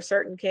for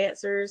certain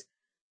cancers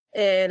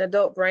and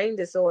adult brain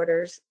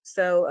disorders.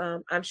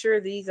 So I'm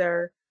sure these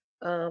are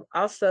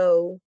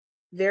also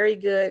very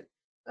good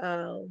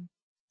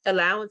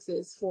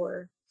allowances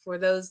for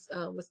those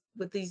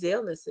with these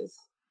illnesses.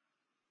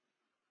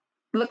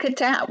 look at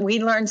that. We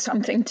learned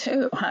something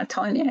too, huh,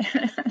 Tanya?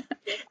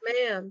 Yes,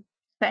 ma'am.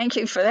 Thank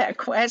you for that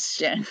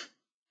question.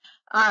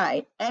 All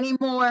right. Any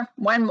more?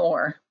 One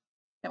more,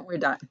 and we're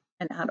done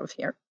and out of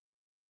here.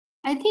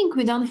 I think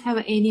we don't have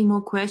any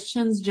more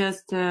questions,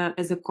 just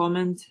as a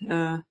comment.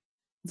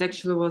 It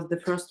actually was the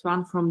first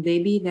one from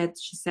Debbie, that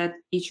she said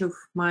each of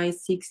my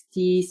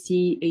 60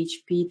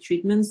 CHP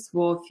treatments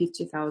were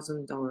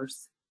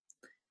 $50,000.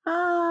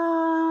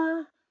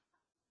 Ah,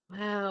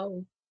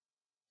 Wow.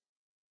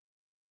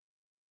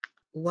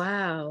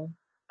 Wow.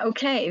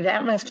 okay.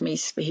 That left me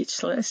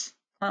speechless.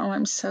 Oh,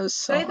 I'm so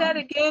Say that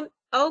sorry. again.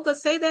 Olga,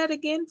 say that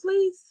again,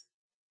 please.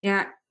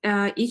 Yeah,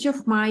 each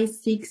of my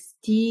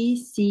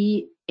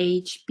 60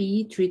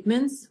 CHP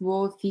treatments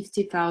were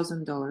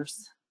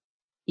 $50,000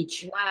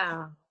 each.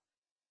 Wow.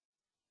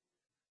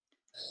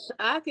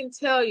 I can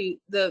tell you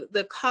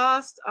the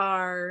costs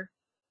are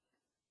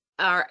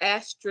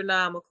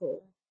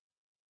astronomical.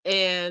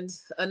 And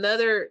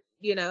another,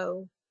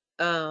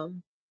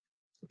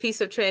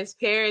 piece of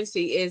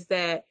transparency is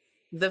that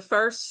the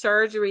first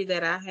surgery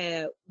that I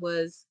had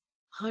was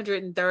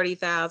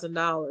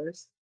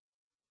 $130,000.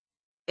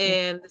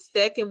 And the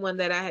second one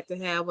that I had to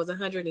have was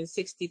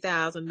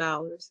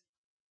 $160,000.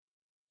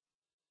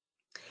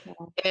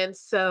 Wow. And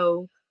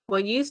so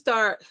when you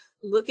start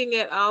looking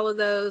at all of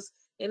those,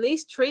 and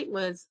these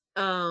treatments,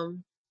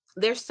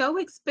 they're so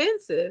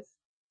expensive.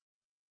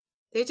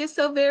 They're just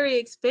so very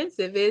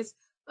expensive.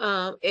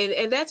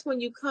 And that's when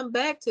you come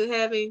back to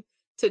having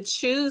to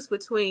choose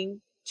between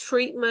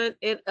treatment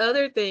and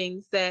other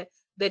things that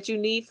you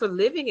need for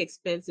living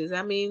expenses.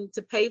 I mean,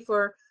 to pay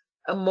for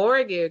a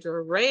mortgage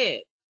or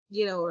rent,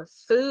 or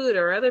food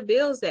or other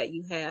bills that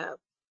you have.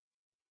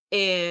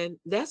 And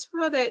that's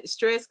where that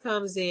stress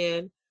comes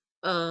in,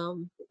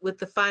 with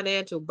the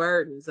financial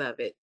burdens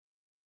of it.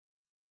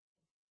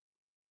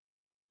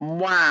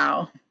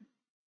 Wow.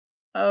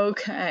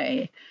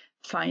 Okay.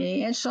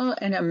 Financial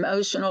and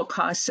emotional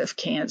costs of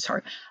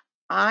cancer.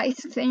 I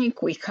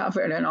think we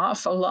covered an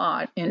awful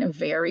lot in a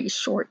very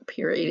short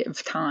period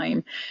of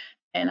time.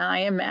 And I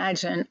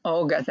imagine,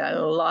 Olga, that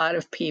a lot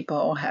of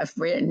people have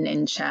written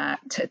in chat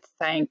to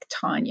thank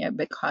Tanya,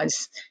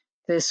 because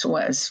this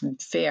was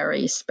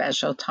very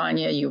special.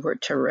 Tanya, you were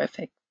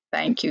terrific.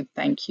 Thank you,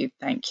 thank you,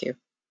 thank you.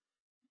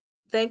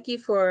 Thank you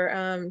for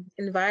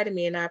inviting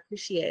me, and I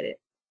appreciate it.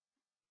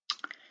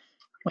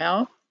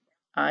 Well,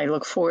 I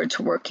look forward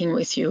to working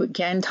with you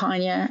again,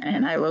 Tanya,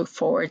 and I look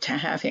forward to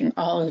having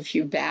all of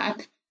you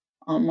back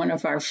on one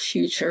of our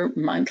future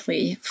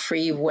monthly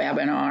free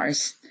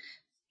webinars.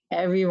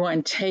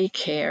 Everyone take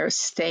care,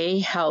 stay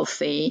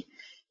healthy,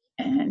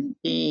 and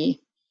be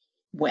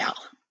well.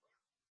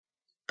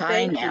 Bye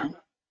Thank now. you.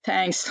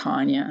 Thanks,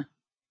 Tanya.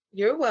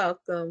 You're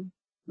welcome.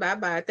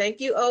 Bye-bye. Thank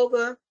you,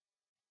 Olga.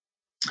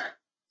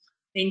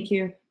 Thank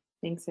you.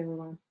 Thanks,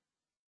 everyone.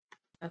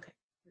 Okay.